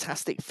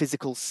fantastic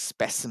physical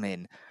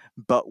specimen,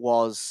 but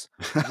was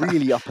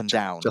really up and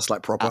down, just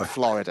like Propo at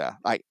Florida.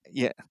 Like,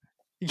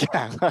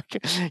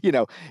 like, you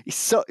know, he's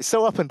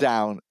so up and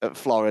down at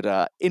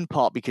Florida, in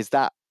part because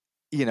that,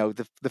 you know,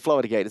 the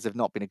Florida Gators have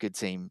not been a good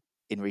team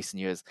in recent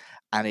years,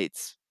 and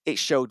it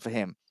showed for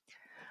him.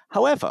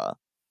 However,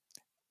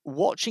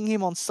 watching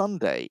him on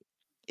Sunday,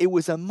 it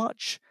was a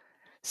much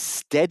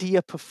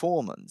steadier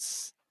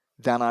performance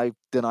than I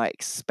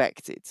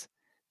expected.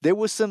 There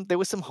were some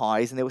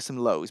highs and there were some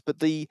lows, but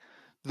the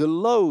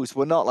lows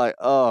were not like,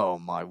 oh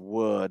my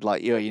word,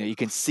 like, you know, you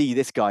can see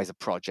this guy's a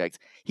project.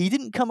 He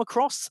didn't come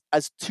across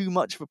as too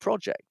much of a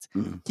project.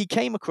 He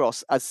came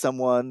across as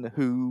someone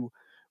who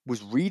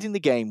was reading the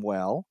game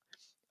well,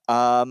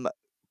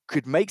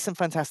 could make some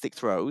fantastic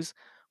throws,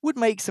 would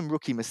make some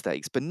rookie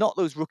mistakes, but not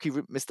those rookie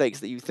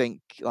mistakes that you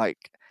think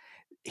like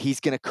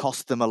he's going to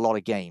cost them a lot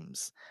of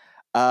games.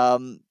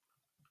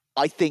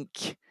 I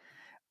think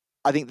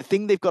the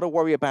thing they've got to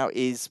worry about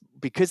is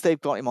because they've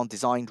got him on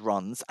designed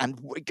runs, and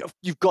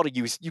you've got to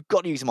use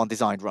him on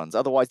designed runs.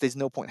 Otherwise, there's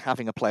no point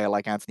having a player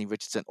like Anthony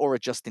Richardson or a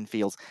Justin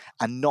Fields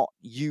and not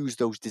use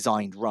those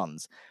designed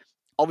runs.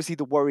 Obviously,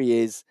 the worry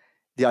is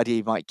the idea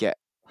he might get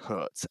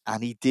hurt,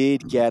 and he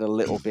did get a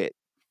little bit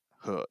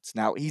hurts.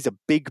 Now, he's a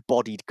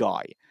big-bodied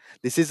guy.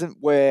 This isn't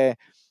where,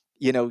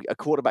 a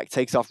quarterback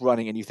takes off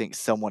running and you think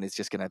someone is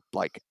just going to,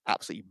 like,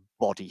 absolutely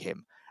body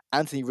him.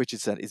 Anthony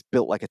Richardson is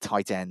built like a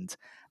tight end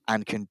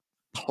and can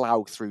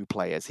plow through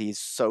players. He is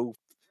so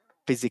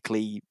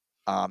physically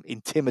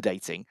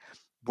intimidating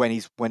when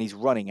he's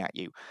running at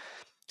you.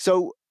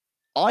 So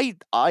I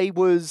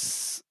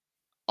was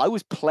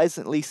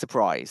pleasantly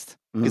surprised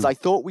because I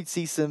thought we'd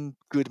see some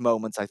good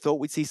moments. I thought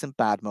we'd see some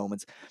bad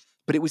moments,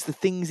 but it was the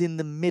things in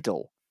the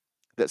middle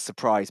that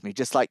surprised me.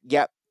 Just like,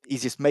 yep,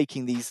 he's just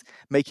making these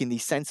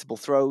sensible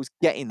throws,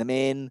 getting them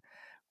in,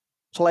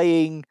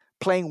 playing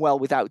well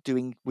without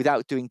doing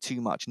too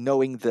much,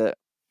 knowing that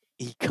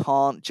he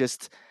can't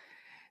just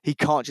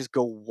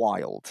go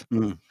wild.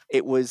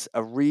 It was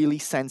a really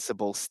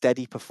sensible,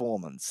 steady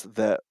performance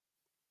that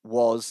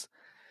was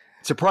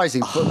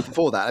surprising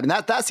for that. I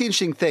mean, that's the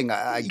interesting thing,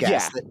 I guess.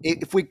 Yeah. That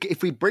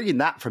if we bring in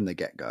that from the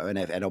get-go,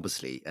 and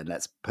obviously, and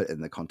let's put it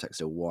in the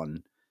context of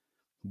one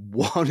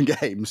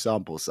game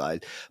sample size,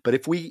 but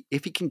if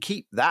he can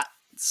keep that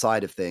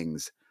side of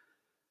things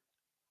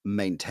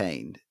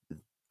maintained,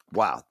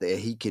 wow,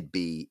 he could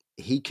be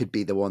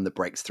the one that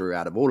breaks through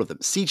out of all of them.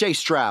 CJ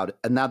Stroud,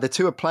 and now the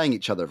two are playing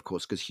each other, of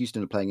course, because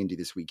Houston are playing Indy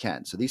this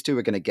weekend. So these two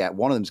are going to get,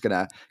 one of them's going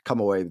to come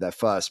away with their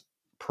first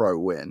career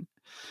win.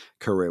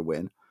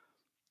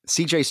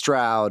 CJ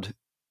Stroud,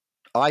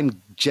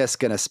 I'm just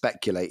going to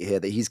speculate here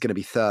that he's going to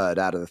be third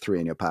out of the three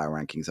in your power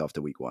rankings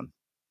after week one.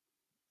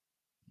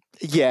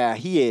 Yeah,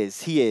 he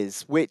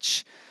is,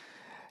 which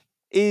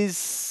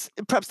is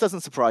perhaps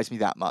doesn't surprise me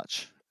that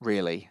much,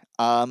 really.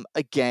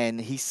 Again,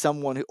 he's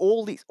someone who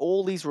all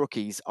these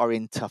rookies are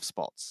in tough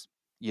spots.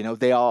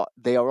 They are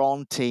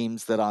on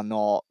teams that are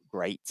not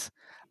great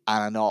and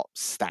are not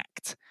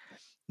stacked.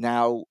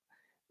 Now,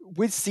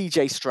 with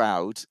CJ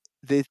Stroud,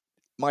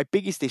 my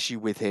biggest issue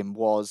with him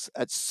was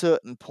at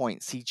certain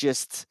points,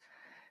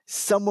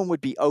 someone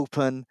would be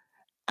open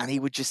and he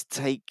would just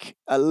take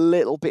a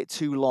little bit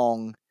too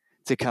long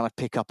to kind of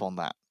pick up on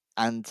that.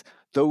 And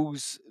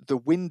the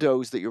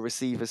windows that your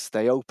receivers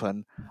stay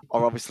open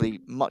are obviously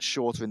much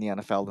shorter in the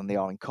NFL than they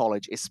are in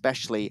college,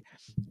 especially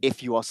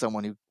if you are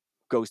someone who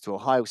goes to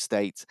Ohio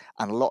State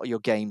and a lot of your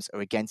games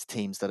are against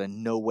teams that are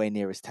nowhere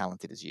near as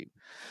talented as you.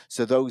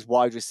 So those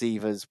wide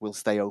receivers will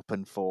stay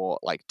open for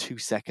like 2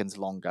 seconds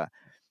longer.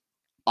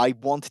 I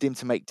wanted him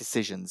to make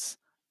decisions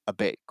a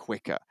bit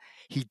quicker.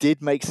 He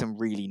did make some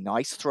really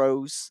nice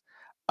throws.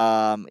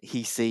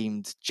 He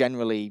seemed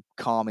generally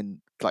calm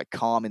in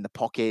the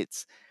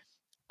pocket.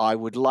 I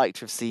would like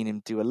to have seen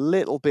him do a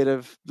little bit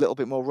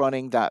more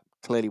running. That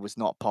clearly was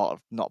not part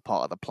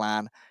of the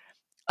plan.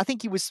 I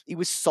think he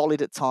was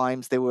solid at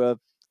times. There were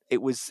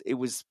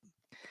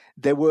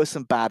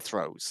some bad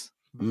throws,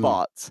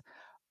 but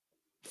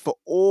for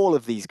all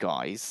of these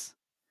guys,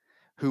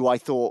 who I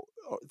thought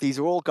these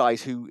are all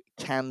guys who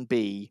can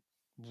be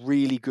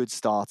really good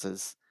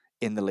starters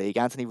in the league.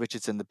 Anthony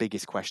Richardson, the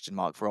biggest question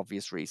mark for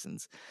obvious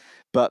reasons,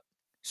 but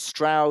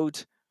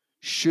Stroud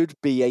should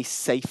be a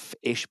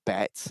safe-ish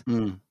bet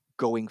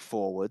going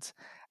forward.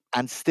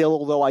 And still,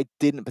 although I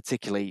didn't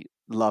particularly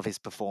love his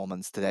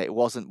performance today, it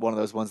wasn't one of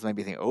those ones that made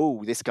me think,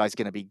 oh, this guy's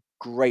going to be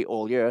great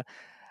all year.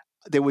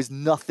 There was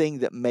nothing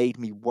that made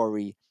me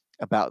worry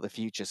about the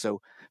future.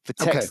 So for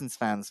Texans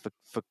fans,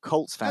 for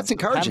Colts fans, that's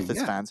encouraging.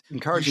 Panthers fans,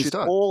 encouraging you should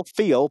stuff. all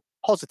feel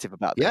positive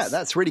about this. Yeah,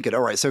 that's really good.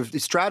 All right, so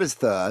if Stroud is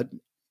third,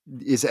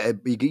 you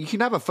can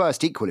have a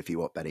first equal if you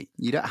want, Benny.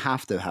 You don't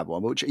have to have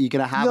one. Which are you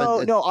going to have?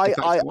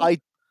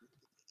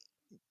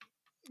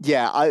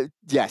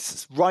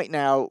 Yes. Right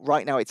now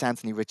it's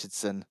Anthony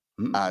Richardson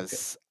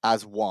as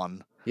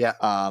one.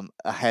 Yeah.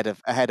 Ahead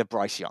of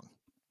Bryce Young.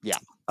 Yeah.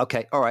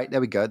 Okay. All right.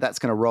 There we go. That's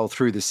going to roll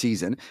through the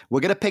season. We're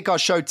going to pick our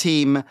show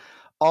team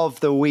of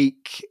the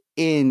week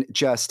in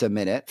just a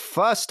minute.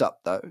 First up,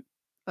 though,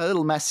 a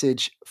little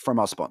message from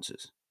our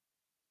sponsors.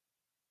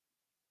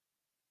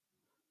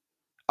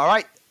 All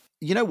right.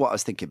 You know what I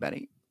was thinking,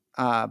 Benny?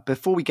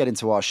 Before we get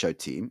into our show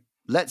team,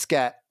 let's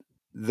get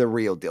the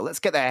real deal. Let's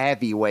get the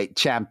heavyweight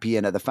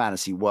champion of the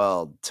fantasy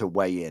world to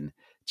weigh in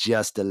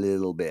just a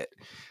little bit,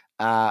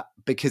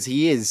 because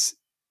he is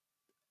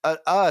an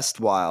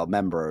erstwhile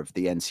member of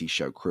the NC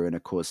Show crew, and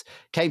of course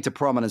came to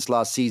prominence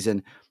last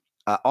season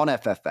on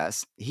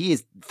FFS. He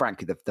is,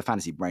 frankly, the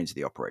fantasy brains of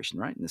the operation,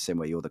 right? In the same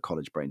way you're the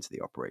college brains of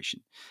the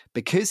operation.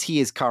 Because he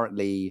is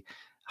currently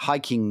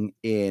hiking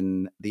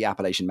in the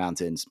Appalachian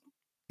Mountains,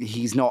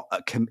 he's not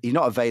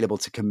available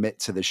to commit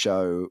to the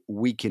show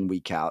week in,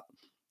 week out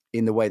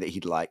in the way that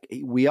he'd like.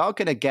 We are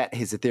going to get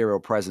his ethereal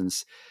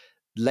presence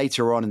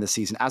later on in the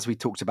season, as we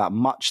talked about,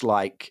 much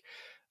like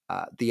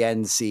the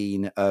end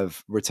scene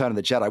of Return of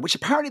the Jedi, which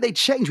apparently they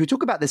changed. We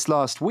talked about this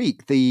last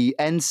week. The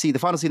end scene, the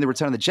final scene of the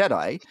Return of the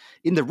Jedi,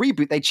 in the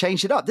reboot, they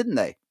changed it up, didn't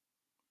they?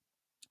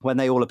 When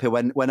they all appear,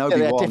 when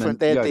Obi-Wan and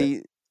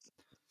Yoda.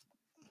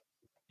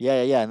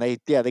 And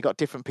they got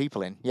different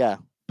people in,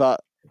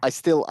 but I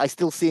still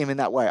see him in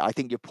that way. I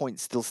think your point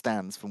still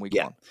stands from week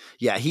one.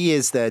 Yeah, he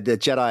is the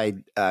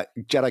Jedi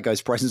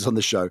Ghost presence on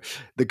the show.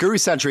 The Guru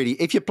Sandrini,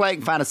 if you're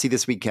playing fantasy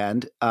this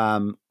weekend,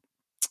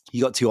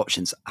 you got two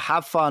options.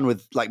 Have fun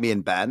with like me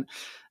and Ben.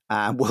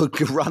 And we'll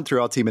run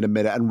through our team in a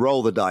minute and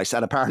roll the dice.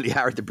 And apparently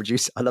Harry, the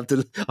producer, I want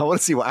to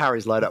see what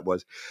Harry's lineup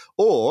was.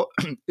 Or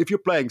if you're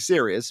playing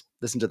serious,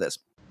 listen to this.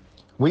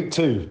 Week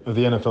 2 of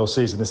the NFL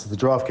season. This is the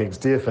DraftKings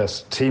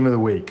DFS Team of the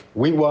Week.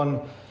 Week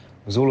 1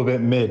 was all a bit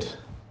mid.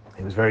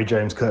 It was very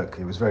James Cook.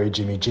 It was very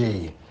Jimmy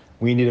G.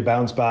 We need a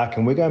bounce back,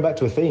 and we're going back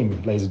to a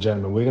theme, ladies and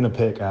gentlemen. We're going to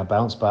pick our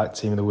bounce back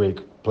Team of the Week.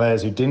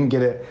 Players who didn't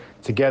get it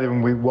together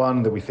in Week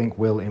 1 that we think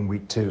will in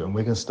Week 2. And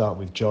we're going to start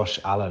with Josh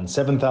Allen.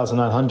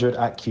 7,900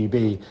 at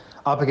QB.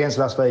 Up against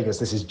Las Vegas.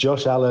 This is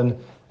Josh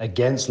Allen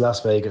against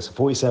Las Vegas.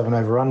 47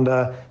 over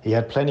under. He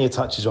had plenty of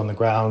touches on the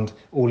ground.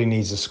 All he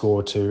needs is a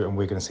score or two, and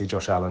we're going to see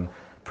Josh Allen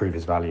prove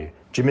his value.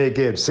 Jahmyr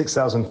Gibbs,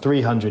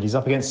 6,300. He's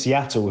up against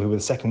Seattle, who were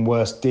the second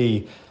worst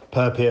D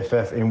per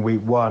PFF in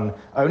Week 1.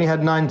 Only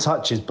had 9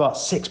 touches, but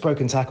 6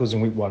 broken tackles in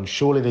Week 1.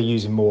 Surely they're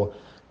using more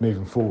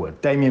moving forward.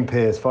 Dameon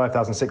Pierce,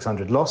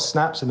 5,600. Lost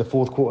snaps in the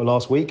fourth quarter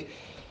last week.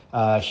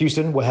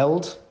 Houston were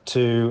held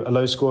to a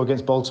low score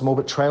against Baltimore,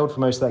 but trailed for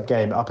most of that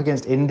game. Up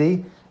against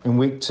Indy in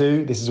Week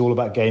 2, this is all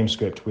about game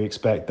script. We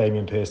expect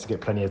Dameon Pierce to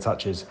get plenty of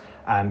touches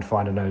and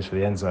find a nose for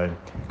the end zone.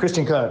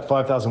 Christian Kirk,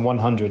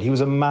 5,100. He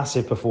was a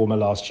massive performer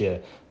last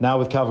year. Now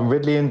with Calvin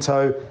Ridley in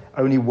tow,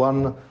 only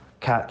 1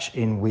 catch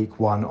in Week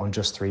 1 on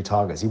just 3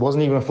 targets. He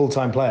wasn't even a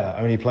full-time player,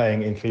 only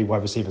playing in 3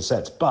 wide receiver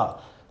sets.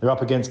 But they're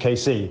up against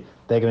KC.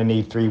 They're going to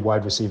need 3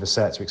 wide receiver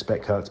sets. We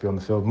expect Kirk to be on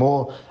the field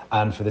more,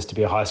 and for this to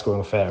be a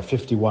high-scoring affair.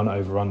 51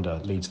 over-under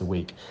leads the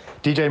week.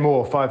 DJ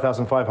Moore,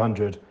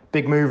 5,500.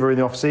 Big mover in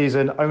the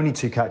off-season, only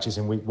 2 catches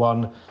in Week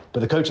 1.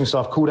 But the coaching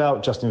staff called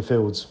out Justin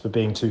Fields for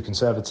being too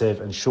conservative,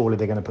 and surely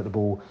they're going to put the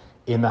ball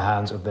in the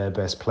hands of their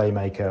best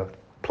playmaker.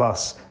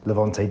 Plus,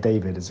 Levante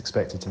David is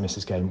expected to miss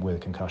this game with a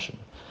concussion.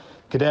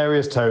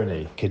 Kadarius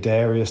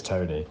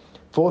Toney,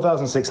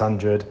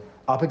 4,600,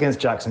 up against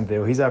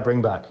Jacksonville. He's our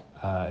bringback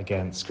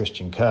against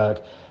Christian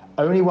Kirk.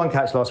 Only 1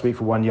 catch last week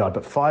for 1 yard,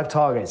 but 5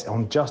 targets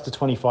on just a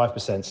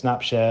 25%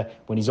 snap share.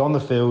 When he's on the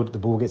field, the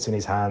ball gets in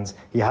his hands.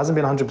 He hasn't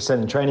been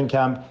 100% in training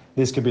camp.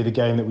 This could be the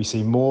game that we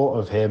see more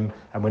of him,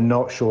 and we're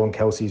not sure on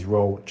Kelsey's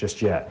role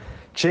just yet.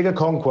 Chigga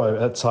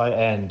Okonkwo at tight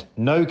end,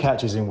 no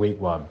catches in Week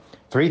 1.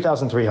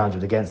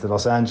 3,300 against the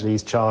Los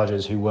Angeles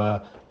Chargers, who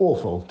were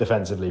awful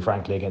defensively,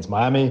 frankly, against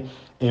Miami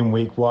in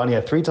Week 1. He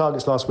had 3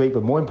 targets last week,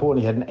 but more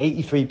importantly, he had an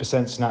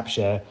 83% snap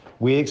share.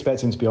 We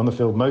expect him to be on the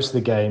field most of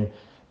the game.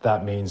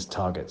 That means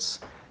targets.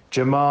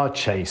 Jamar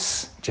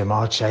Chase,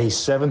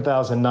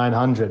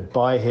 7,900.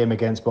 Buy him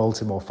against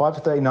Baltimore. 5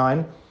 for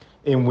 39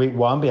 in Week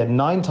 1, but he had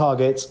 9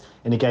 targets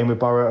in a game with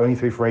Burrow, only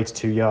 3 for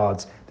 82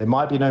 yards. There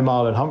might be no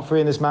Marlon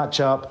Humphrey in this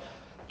matchup.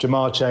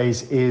 Jamar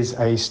Chase is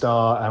a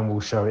star, and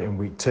we'll show it in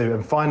Week 2.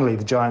 And finally,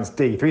 the Giants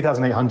D,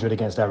 3,800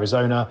 against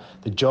Arizona.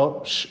 The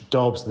Josh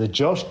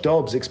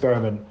Dobbs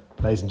experiment,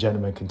 ladies and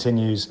gentlemen,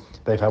 continues.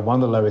 They've had one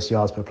of the lowest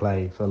yards per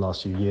play for the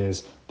last few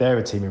years. They're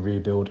a team in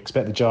rebuild.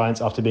 Expect the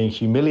Giants, after being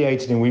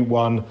humiliated in Week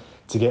 1,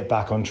 to get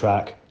back on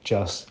track,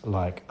 just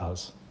like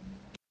us.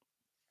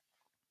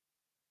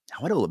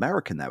 I went all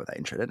American there with that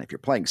intro, didn't I? If you're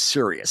playing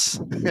serious.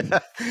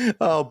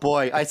 Oh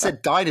boy. I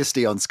said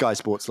Dynasty on Sky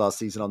Sports last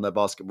season on their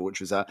basketball,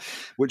 which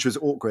was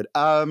awkward.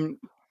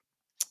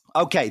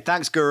 Okay,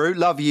 thanks, Guru.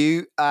 Love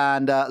you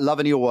and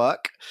loving your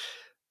work.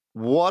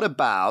 What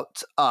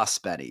about us,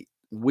 Benny?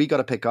 We got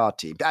to pick our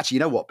team. Actually, you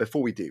know what?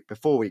 Before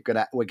we're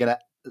gonna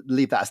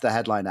leave that as the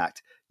headline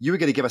act. You were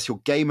going to give us your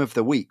game of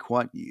the week,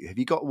 weren't you? Have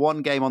you got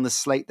one game on the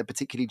slate that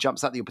particularly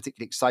jumps out that you're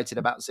particularly excited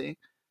about seeing?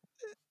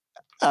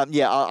 I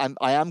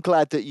am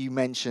glad that you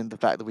mentioned the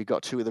fact that we've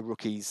got 2 of the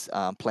rookies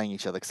playing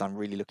each other, because I'm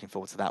really looking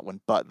forward to that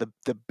one. But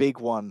the big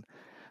one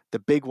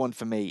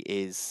for me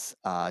is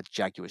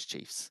Jaguars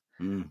Chiefs.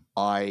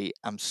 I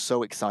am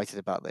so excited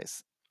about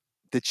this.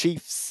 The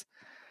Chiefs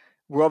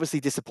were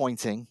obviously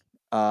disappointing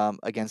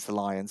against the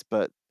Lions,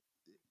 but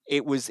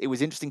it was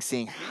interesting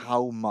seeing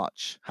how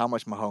much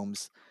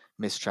Mahomes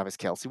missed Travis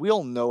Kelce. We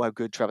all know how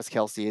good Travis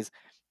Kelce is,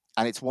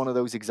 and it's one of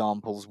those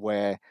examples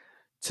where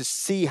to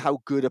see how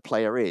good a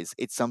player is,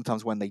 it's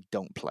sometimes when they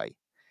don't play.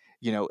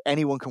 You know,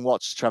 anyone can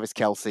watch Travis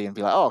Kelce and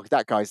be like, "Oh,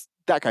 that guy's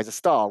a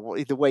star.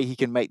 The way he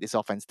can make this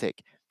offense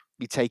tick."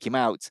 You take him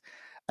out,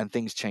 and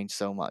things change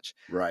so much.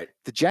 Right.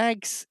 The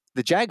Jags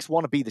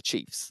want to be the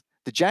Chiefs.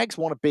 The Jags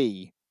want to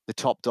be the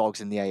top dogs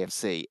in the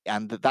AFC,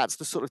 and that's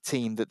the sort of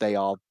team that they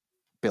are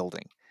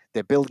building.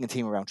 They're building a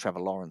team around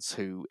Trevor Lawrence,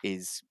 who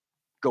is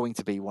going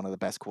to be one of the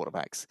best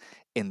quarterbacks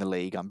in the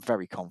league. I'm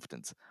very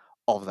confident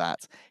of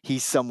that.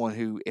 He's someone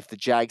who, if the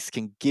Jags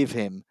can give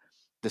him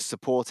the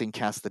supporting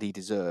cast that he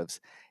deserves,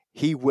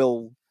 he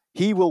will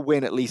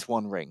win at least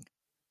 1 ring.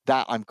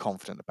 That I'm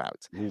confident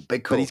about. Ooh,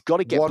 big call. But he's got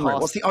to get past.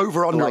 What's the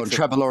over-under on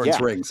Trevor Lawrence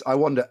rings? I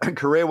wonder,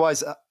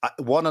 career-wise,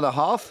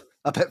 1.5?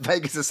 I bet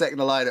Vegas is second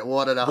to line at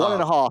 1.5.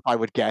 1.5, I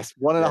would guess.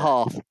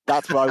 1.5.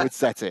 That's where I would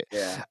set it.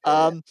 Yeah.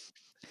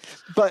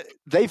 But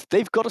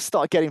they've got to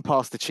start getting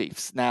past the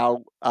Chiefs.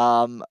 Now,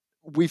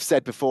 we've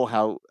said before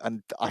how,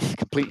 and I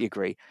completely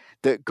agree,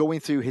 that going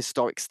through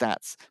historic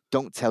stats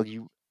don't tell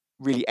you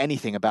really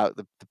anything about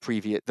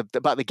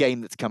about the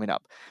game that's coming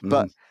up. Mm-hmm.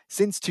 But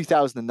since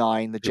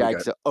 2009, the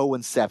Jags are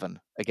 0-7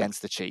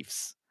 against the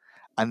Chiefs.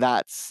 And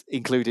that's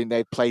including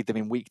they played them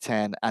in Week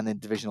 10 and in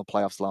divisional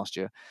playoffs last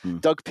year.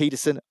 Doug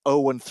Peterson,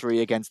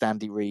 0-3 against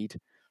Andy Reid.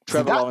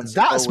 Trevor Lawrence,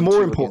 that's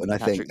more important, I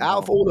think. Patrick Out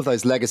of all of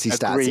those legacy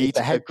stats,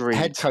 the head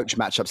coach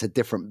matchup's a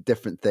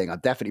different thing. I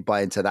definitely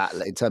buy into that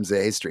in terms of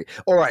history.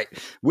 All right.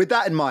 With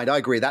that in mind, I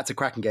agree. That's a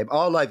cracking game.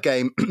 Our live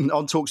game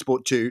on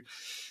TalkSport 2.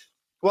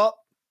 Well,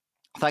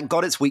 thank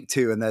God it's week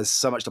 2 and there's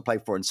so much to play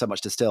for and so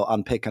much to still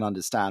unpick and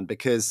understand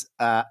because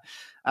I'm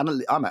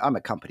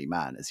a company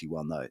man, as you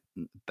well know,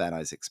 Ben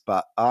Isaacs,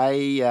 but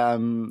I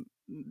am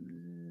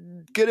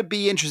going to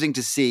be interesting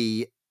to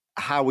see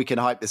how we can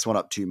hype this one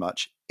up too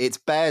much. It's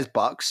Bears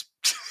Bucks.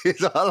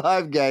 It's our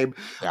live game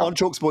on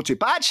TalkSport 2.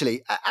 But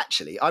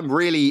actually, I'm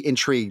really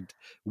intrigued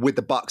with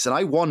the Bucks, and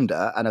I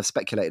wonder, and I've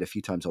speculated a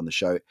few times on the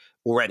show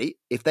already,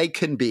 if they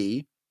can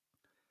be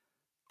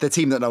the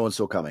team that no one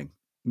saw coming,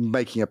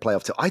 making a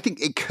playoff team. I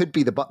think it could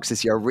be the Bucks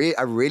this year.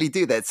 I really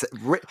do. That's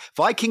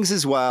Vikings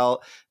as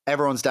well.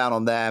 Everyone's down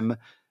on them.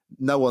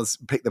 No one's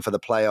picked them for the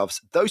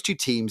playoffs. Those two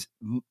teams,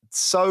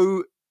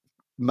 so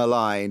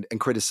maligned and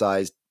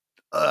criticized.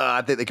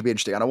 I think they could be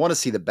interesting. And I want to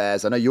see the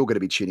Bears. I know you're going to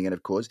be tuning in,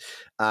 of course.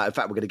 In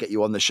fact, we're going to get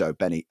you on the show,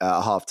 Benny,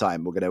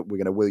 halftime. We're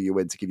going to wheel you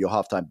in to give you a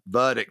halftime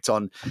verdict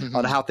on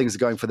how things are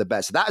going for the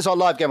Bears. So that is our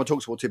live game on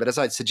TalkSport 2. But as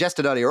I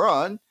suggested earlier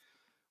on,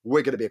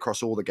 we're going to be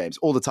across all the games,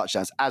 all the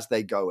touchdowns as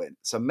they go in.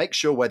 So make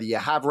sure whether you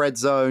have Red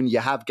Zone, you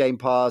have Game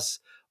Pass,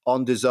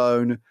 On The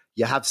Zone,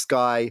 you have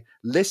Sky,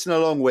 listen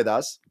along with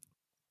us.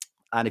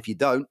 And if you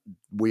don't,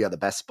 we are the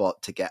best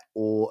spot to get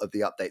all of the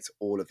updates,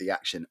 all of the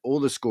action,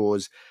 all the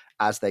scores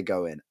as they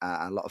go in.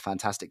 A lot of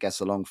fantastic guests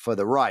along for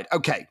the ride.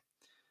 Okay.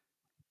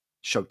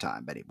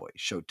 Showtime, Benny boy.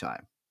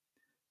 Showtime.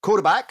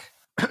 Quarterback.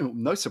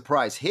 No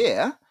surprise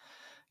here,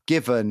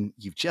 given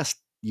you've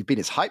been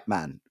his hype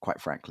man,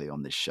 quite frankly,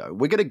 on this show.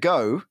 We're going to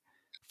go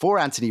for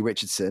Anthony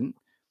Richardson,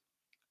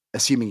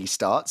 assuming he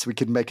starts. We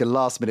can make a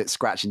last-minute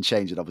scratch and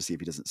change it, obviously,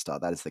 if he doesn't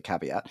start. That is the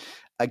caveat.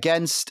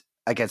 Against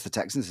the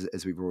Texans,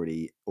 as we've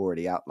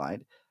already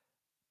outlined.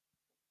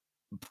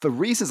 For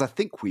reasons I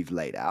think we've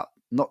laid out,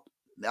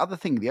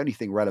 the only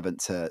thing relevant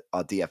to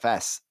our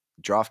DFS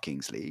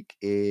DraftKings League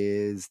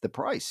is the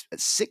price at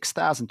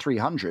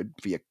 $6,300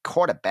 for your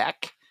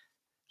quarterback.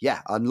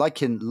 Yeah, I'm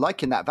liking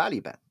that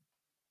value, Ben.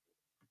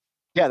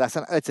 Yeah,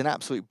 it's an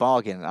absolute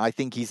bargain. I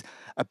think he's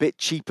a bit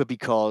cheaper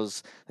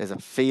because there's a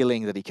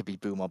feeling that he could be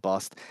boom or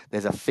bust.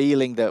 There's a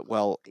feeling that,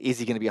 well, is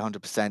he going to be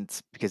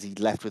 100% because he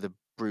left with a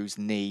bruised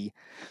knee?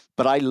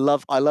 But I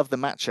love the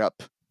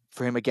matchup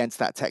for him against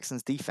that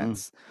Texans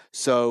defense.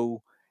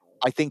 So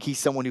I think he's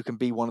someone who can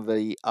be one of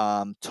the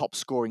top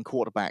scoring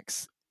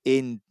quarterbacks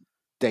in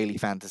daily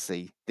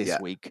fantasy this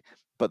week.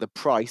 But the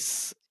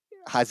price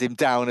has him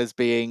down as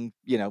being,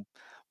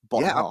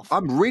 bottom off.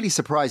 I'm really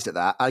surprised at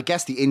that. I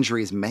guess the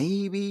injury is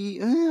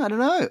maybe, I don't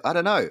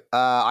know.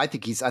 I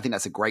think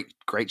that's a great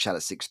shot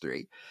at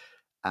 6'3".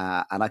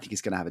 And I think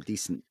he's going to have a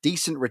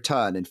decent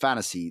return in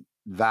fantasy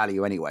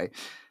value anyway.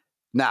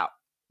 Now,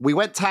 we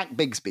went Tank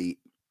Bigsby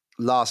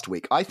last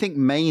week. I think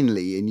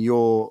mainly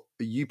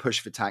you push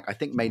for Tank. I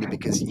think mainly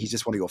because he's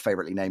just one of your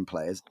favoritely named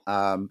players.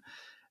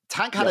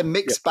 Tank had a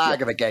mixed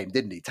bag of a game,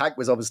 didn't he? Tank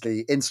was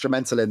obviously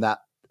instrumental in that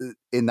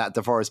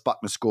DeForest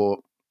Buckner score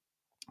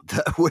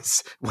that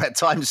was where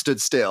time stood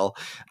still,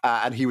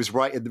 and he was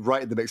right in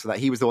the mix of that.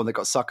 He was the one that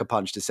got sucker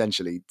punched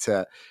essentially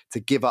to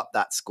give up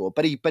that score,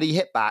 but he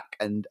hit back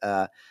and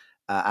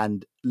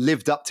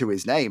lived up to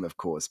his name, of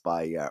course,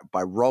 by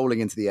rolling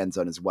into the end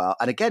zone as well.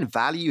 And again,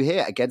 value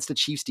here against the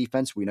Chiefs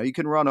defense. We know you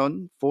can run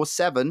on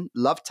 4-7.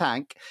 Love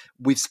Tank.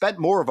 We've spent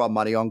more of our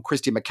money on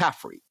Christian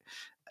McCaffrey.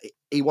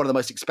 He's one of the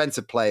most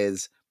expensive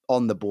players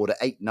on the board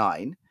at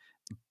 8-9.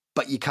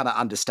 But you kind of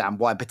understand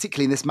why,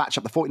 particularly in this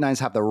matchup. The 49ers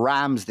have the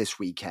Rams this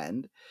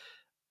weekend.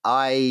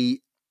 I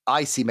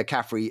see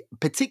McCaffrey,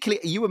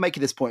 particularly, you were making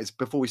this point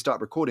before we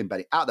start recording,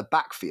 Benny, out of the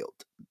backfield,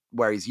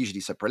 where he's usually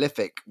so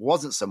prolific,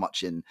 wasn't so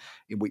much in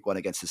week 1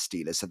 against the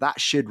Steelers. So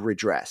that should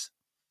redress.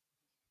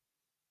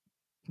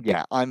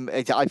 Yeah,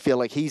 I feel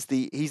like he's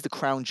the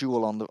crown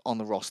jewel on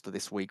the roster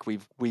this week.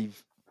 We've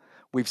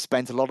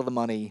spent a lot of the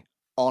money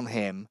on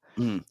him.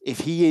 If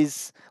he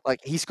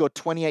scored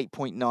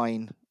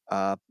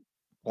 28.9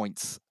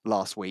 points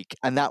last week,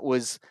 and that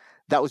was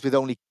with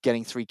only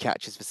getting 3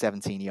 catches for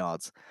 17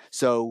 yards.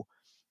 So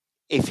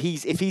if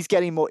he's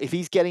getting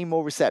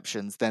more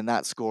receptions, then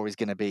that score is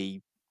going to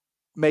be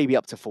maybe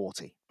up to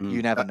 40.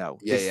 You never know.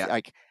 He's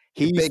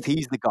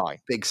the guy.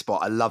 Big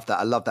spot. I love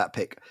that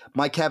pick.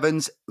 Mike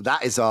Evans,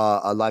 that is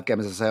our live game,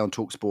 as I say, on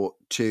TalkSport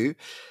 2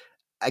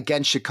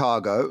 against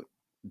Chicago.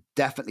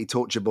 Definitely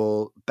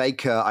torchable.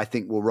 Baker, I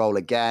think, will roll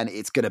again.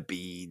 It's going to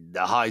be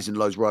the highs and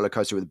lows roller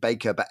coaster with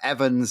Baker, but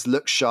Evans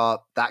looks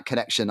sharp. That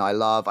connection I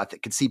love. I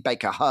can see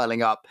Baker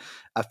hurling up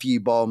a few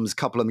bombs, a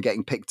couple of them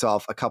getting picked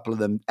off, a couple of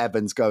them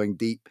Evans going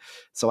deep.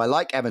 So I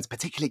like Evans,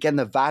 particularly again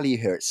the value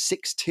here at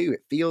 6'2".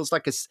 It feels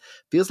like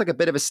a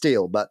bit of a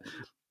steal, but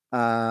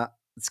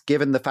it's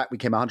given the fact we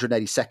came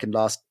 182nd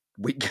last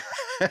we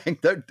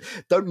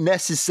don't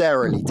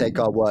necessarily take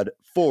our word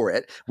for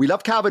it. We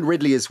love Calvin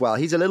Ridley as well.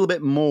 He's a little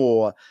bbit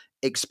more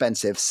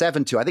expensive,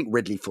 7-2. I think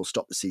Ridley full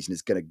stop the season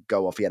is going to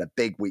go off. He had a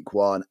big week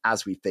 1,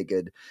 as we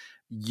figured.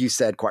 You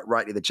said quite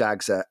rightly, the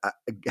Jags are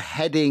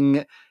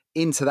heading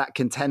into that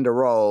contender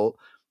role,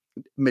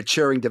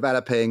 maturing,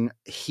 developing.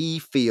 He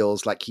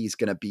feels like he's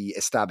going to be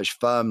established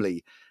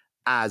firmly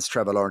as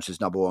Trevor Lawrence's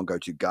number 1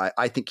 go-to guy.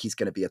 I think he's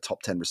going to be a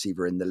top 10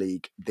 receiver in the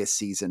league this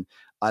season.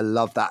 I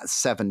love that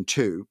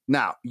 7-2.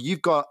 Now,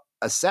 you've got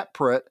a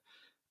separate,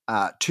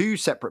 2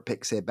 separate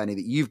picks here, Benny,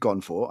 that you've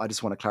gone for. I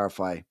just want to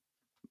clarify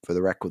for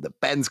the record that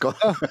Ben's gone.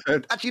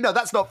 Actually, no,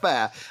 that's not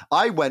fair.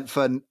 I went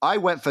for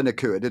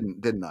Nakua,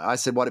 didn't I? I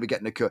said, why don't we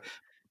get Nakua?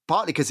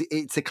 Partly because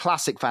it's a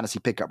classic fantasy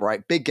pickup,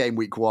 right? Big game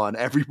week 1,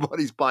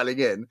 everybody's piling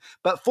in.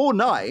 But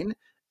 4-9,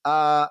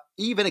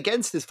 even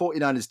against this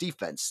 49ers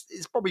defense,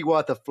 is probably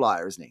worth a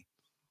flyer, isn't he?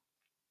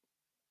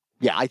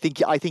 Yeah, I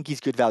think he's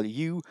good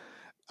value.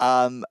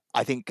 I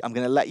think I'm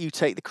going to let you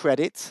take the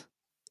credit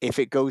if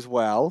it goes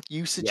well.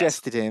 You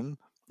suggested him.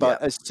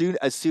 But as soon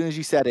as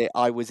you said it,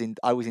 I was in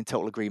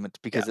total agreement,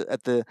 because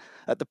at the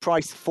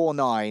price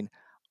 4-9,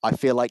 I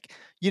feel like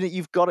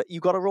you've got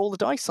to roll the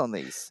dice on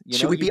these.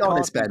 Should we be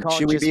honest, Ben?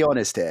 Should we be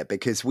honest here?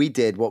 Because we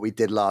did what we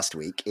did last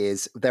week.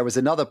 Is there was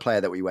another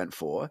player that we went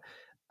for,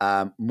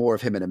 more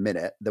of him in a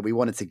minute, that we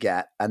wanted to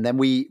get, and then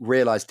we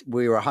realized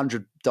we were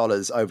 $100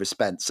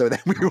 overspent. So then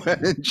we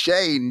went and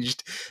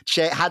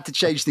had to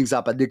change things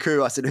up. And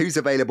Nakua, I said, who's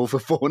available for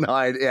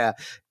 4-9? Yeah,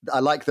 I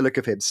like the look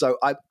of him. So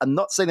I'm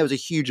not saying there was a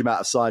huge amount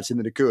of science in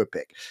the Nakua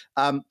pick.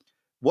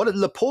 What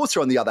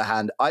Laporta, on the other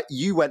hand,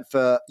 you went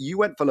for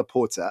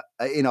Laporta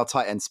in our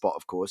tight end spot,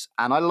 of course,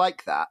 and I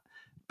like that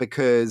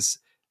because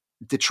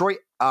Detroit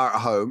are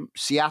at home.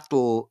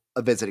 Seattle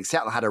are visiting.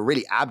 Seattle had a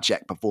really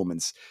abject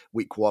performance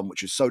week 1,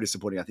 which was so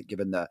disappointing, I think,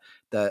 given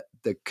the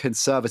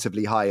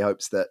conservatively high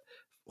hopes that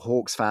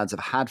Hawks fans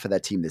have had for their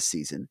team this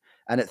season.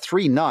 And at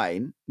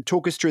 3-9,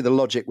 talk us through the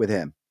logic with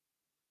him.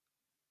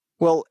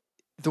 Well,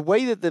 the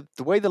way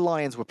the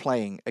Lions were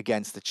playing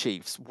against the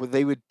Chiefs,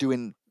 they were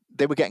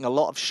getting a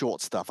lot of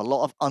short stuff, a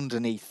lot of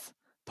underneath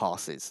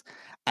passes,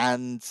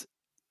 and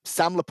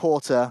Sam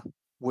Laporta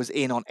was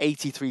in on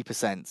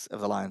 83% of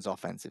the Lions'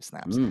 offensive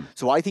snaps.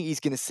 So I think he's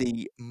going to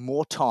see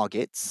more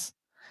targets.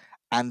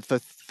 And for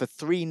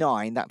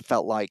 3-9, that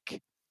felt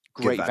like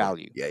great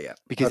value. Yeah.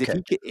 Because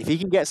if he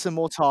can get some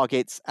more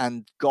targets,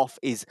 and Goff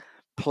is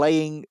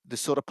playing the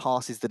sort of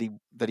passes that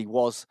he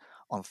was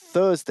on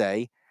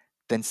Thursday,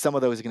 then some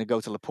of those are going to go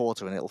to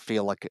Laporta, and it'll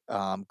feel like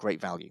great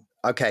value.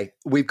 Okay,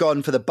 we've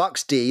gone for the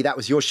Bucs D. That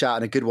was your shout,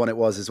 and a good one it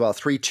was as well.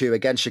 3-2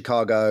 against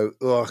Chicago.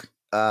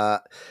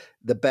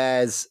 The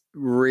Bears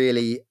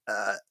really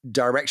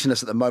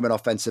directionless at the moment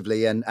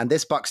offensively. And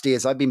this Bucs D,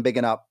 as I've been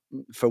bigging up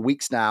for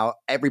weeks now,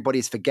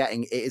 everybody's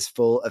forgetting it is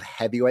full of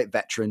heavyweight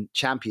veteran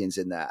champions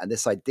in there. And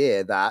this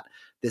idea that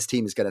this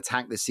team is going to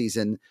tank this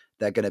season,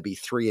 they're going to be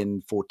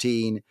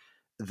 3-14,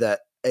 that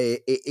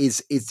it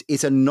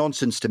is a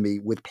nonsense to me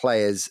with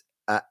players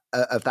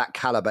of that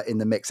caliber in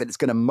the mix, and it's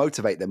going to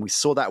motivate them. We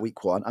saw that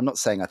week 1. I'm not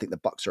saying I think the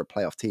Bucs are a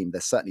playoff team.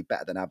 They're certainly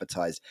better than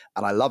advertised,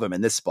 and I love them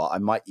in this spot. I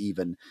might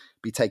even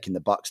be taking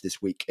the Bucs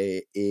this week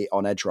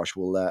on Edge Rush.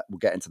 We'll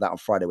get into that on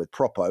Friday with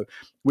Propo,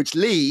 which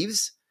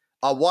leaves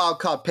our wild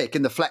card pick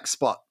in the flex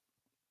spot.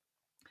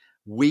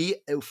 We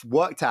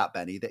worked out,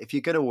 Benny, that if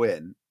you're going to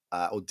win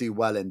or do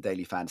well in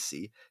daily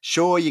fantasy,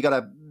 sure, you got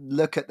to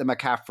look at the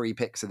McCaffrey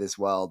picks of this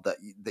world that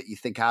you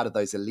think out of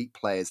those elite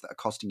players that are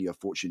costing you a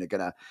fortune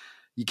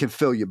you can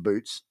fill your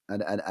boots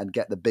and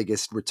get the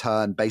biggest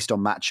return based on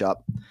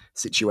matchup,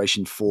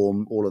 situation,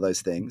 form, all of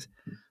those things.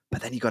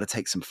 But then you got to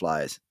take some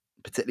flyers,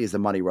 particularly as the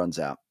money runs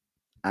out.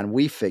 And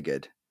we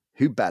figured,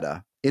 who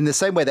better? In the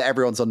same way that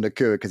everyone's on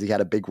Nakua because he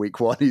had a big week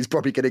 1, he's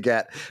probably going to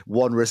get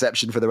 1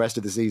 reception for the rest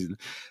of the season.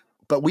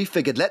 But we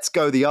figured, let's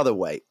go the other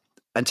way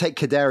and take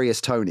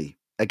Kadarius Toney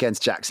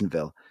against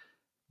Jacksonville.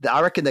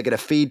 I reckon they're going to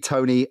feed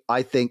Toney.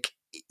 I think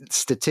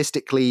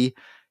statistically,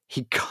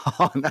 he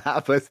can't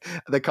have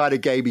the kind of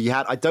game he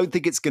had. I don't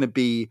think it's going to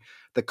be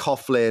the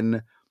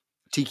Coughlin,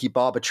 Tiki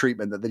Barber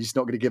treatment that they're just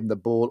not going to give him the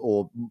ball,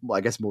 or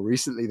I guess more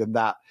recently than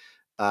that,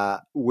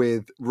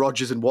 with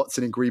Rodgers and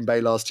Watson in Green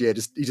Bay last year.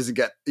 He doesn't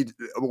get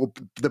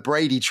the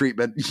Brady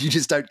treatment. You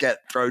just don't get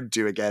thrown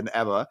to again,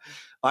 ever.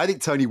 I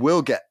think Toney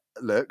will get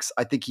looks.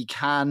 I think he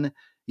can.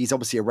 He's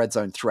obviously a red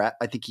zone threat.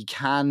 I think he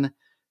can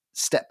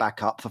step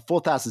back up for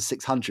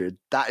 4,600.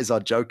 That is our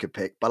Joker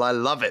pick, but I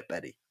love it,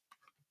 Betty.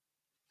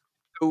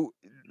 So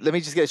let me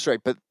just get it straight.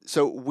 But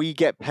so we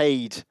get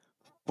paid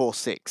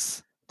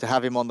 4.6 to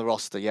have him on the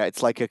roster. Yeah,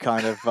 it's like a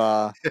kind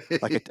of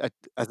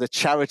as a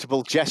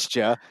charitable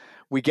gesture.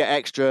 We get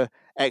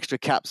extra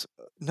caps.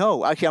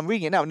 No, actually, I'm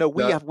reading it now. No,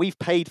 we've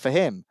paid for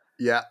him.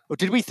 Yeah. Or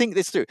did we think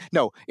this through?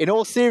 No. In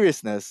all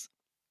seriousness,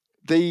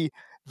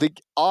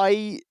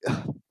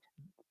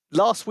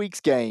 last week's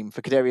game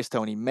for Kadarius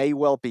Toney may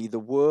well be the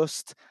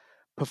worst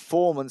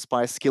performance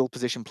by a skilled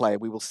position player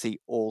we will see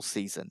all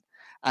season.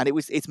 And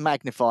it's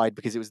magnified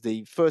because it was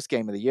the first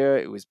game of the year.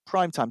 It was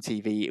primetime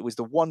TV. It was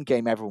the one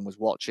game everyone was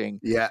watching.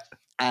 Yeah.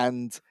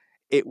 And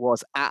it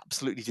was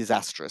absolutely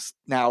disastrous.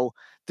 Now,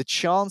 the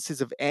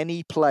chances of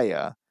any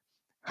player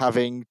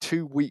having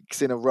 2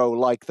 weeks in a row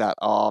like that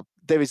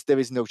there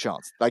is no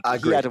chance. Like,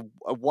 he had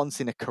a once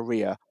in a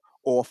career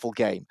awful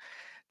game.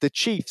 The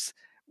Chiefs,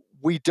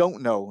 we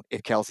don't know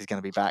if Kelsey's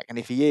going to be back. And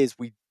if he is,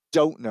 we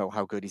don't know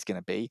how good he's going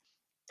to be.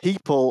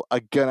 People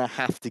are going to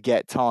have to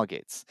get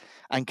targets.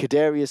 And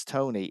Kadarius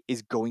Toney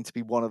is going to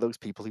be one of those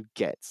people who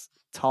gets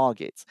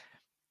targets.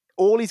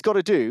 All he's got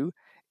to do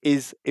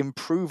is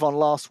improve on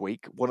last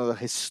week, one of the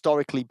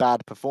historically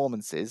bad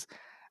performances,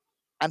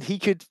 and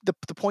the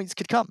points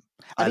could come.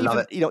 And I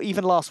love it.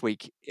 Even last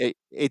week,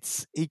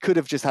 he could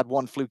have just had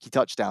one fluky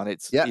touchdown.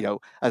 As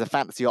a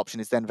fantasy option,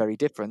 it's then very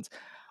different.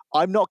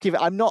 I'm not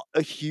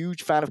a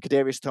huge fan of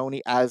Kadarius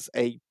Toney as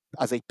a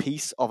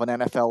piece of an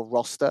NFL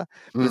roster,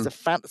 but as a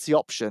fantasy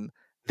option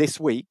this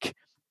week,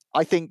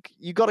 I think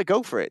you got to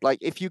go for it. Like,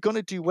 if you're going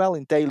to do well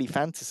in daily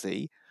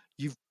fantasy,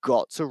 you've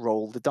got to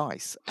roll the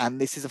dice.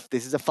 And this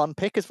is a fun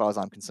pick as far as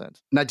I'm concerned.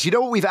 Now, do you know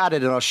what we've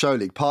added in our show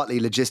league, partly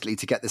logistically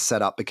to get this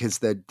set up, because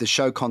the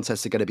show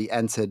contests are going to be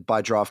entered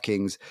by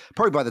DraftKings.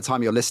 Probably by the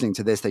time you're listening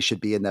to this, they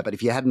should be in there. But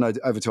if you head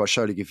over to our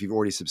show league, if you've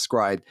already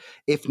subscribed,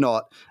 if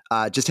not,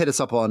 just hit us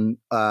up on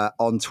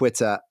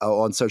Twitter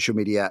or on social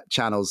media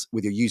channels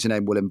with your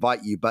username. We'll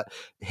invite you, but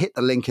hit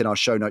the link in our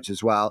show notes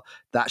as well.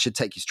 That should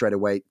take you straight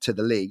away to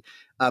the league.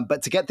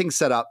 But to get things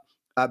set up,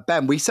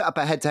 Ben, we set up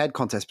a head-to-head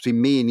contest between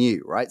me and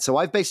you, right? So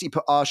I've basically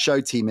put our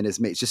show team in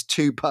as me. It's just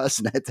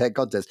 2-person head-to-head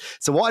contest.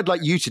 So what I'd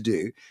like you to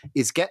do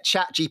is get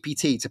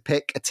ChatGPT to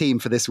pick a team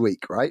for this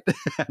week, right?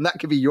 And that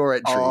could be your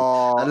entry.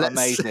 Oh, and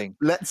amazing.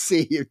 Let's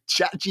see if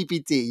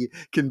ChatGPT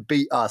can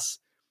beat us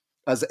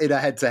as in a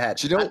head-to-head.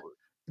 Do you know...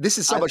 This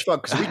is so much fun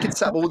because we can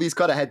set up all these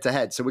kind of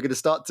head-to-head. So we're going to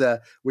start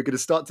to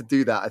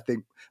do that. I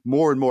think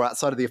more and more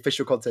outside of the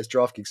official contest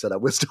DraftKings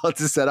setup. We'll start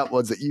to set up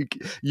ones that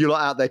you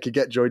lot out there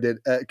could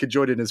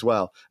join in as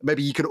well.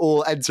 Maybe you could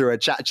all enter a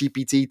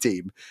ChatGPT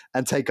team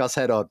and take us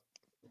head on.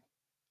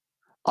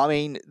 I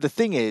mean, the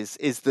thing is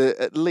that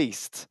at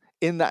least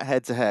in that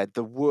head-to-head,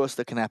 the worst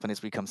that can happen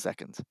is we come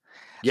second.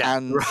 Yeah,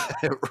 and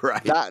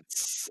right.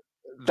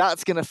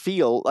 That's going to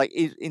feel like,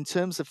 in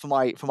terms of for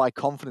my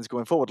confidence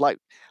going forward, like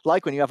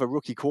when you have a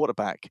rookie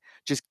quarterback,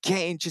 just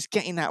getting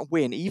that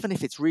win, even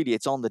if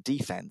it's on the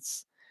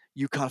defense,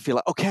 you kind of feel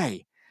like,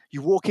 okay,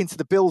 you walk into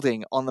the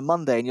building on the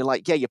Monday and you're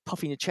like, yeah, you're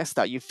puffing your chest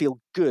out, you feel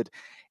good.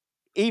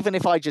 Even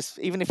if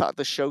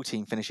the show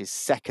team finishes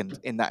second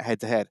in that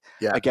head-to-head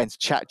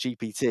against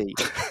ChatGPT,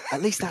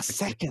 at least that's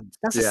second.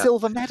 That's a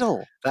silver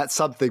medal. That's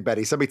something,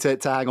 Benny. Something to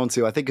hang on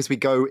to. I think as we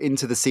go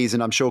into the season,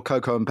 I'm sure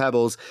Coco and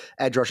Pebbles,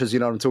 edge rushers, you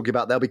know what I'm talking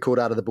about, they'll be called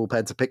out of the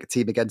bullpen to pick a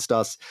team against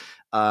us.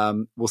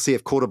 We'll see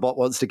if Quarterbot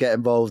wants to get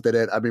involved in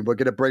it. I mean, we're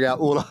going to bring out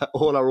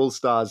all our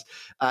all-stars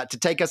to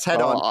take us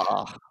head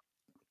on.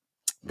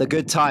 The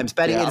good times.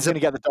 Benny, I'm going to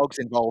get the dogs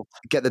involved.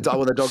 The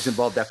dogs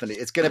involved, definitely.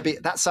 It's going to be,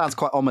 that sounds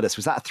quite ominous.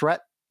 Was that a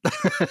threat?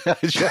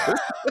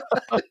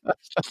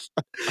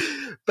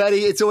 Benny,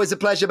 it's always a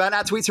pleasure, man.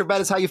 At Tweets for Ben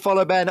is how you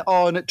follow Ben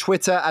on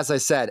Twitter. As I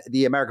said,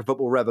 The American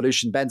Football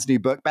Revolution, Ben's new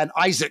book. Ben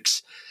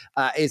Isaacs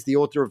is the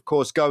author, of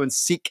course. Go and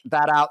seek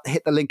that out.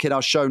 Hit the link in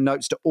our show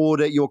notes to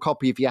order your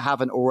copy if you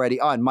haven't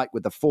already. I'm Mike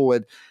with the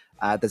forward.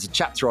 There's a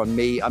chapter on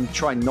me. I'm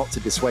trying not to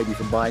dissuade you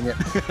from buying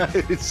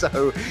it.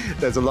 So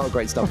there's a lot of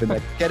great stuff in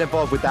there. Get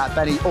involved with that.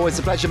 Benny, always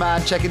a pleasure,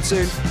 man. Check in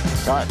soon.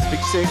 All right, speak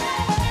soon.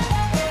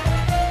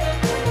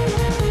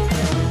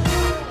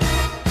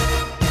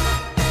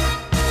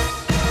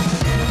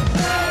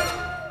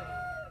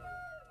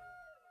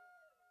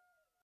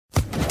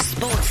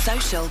 Sports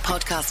Social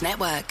Podcast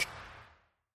Network.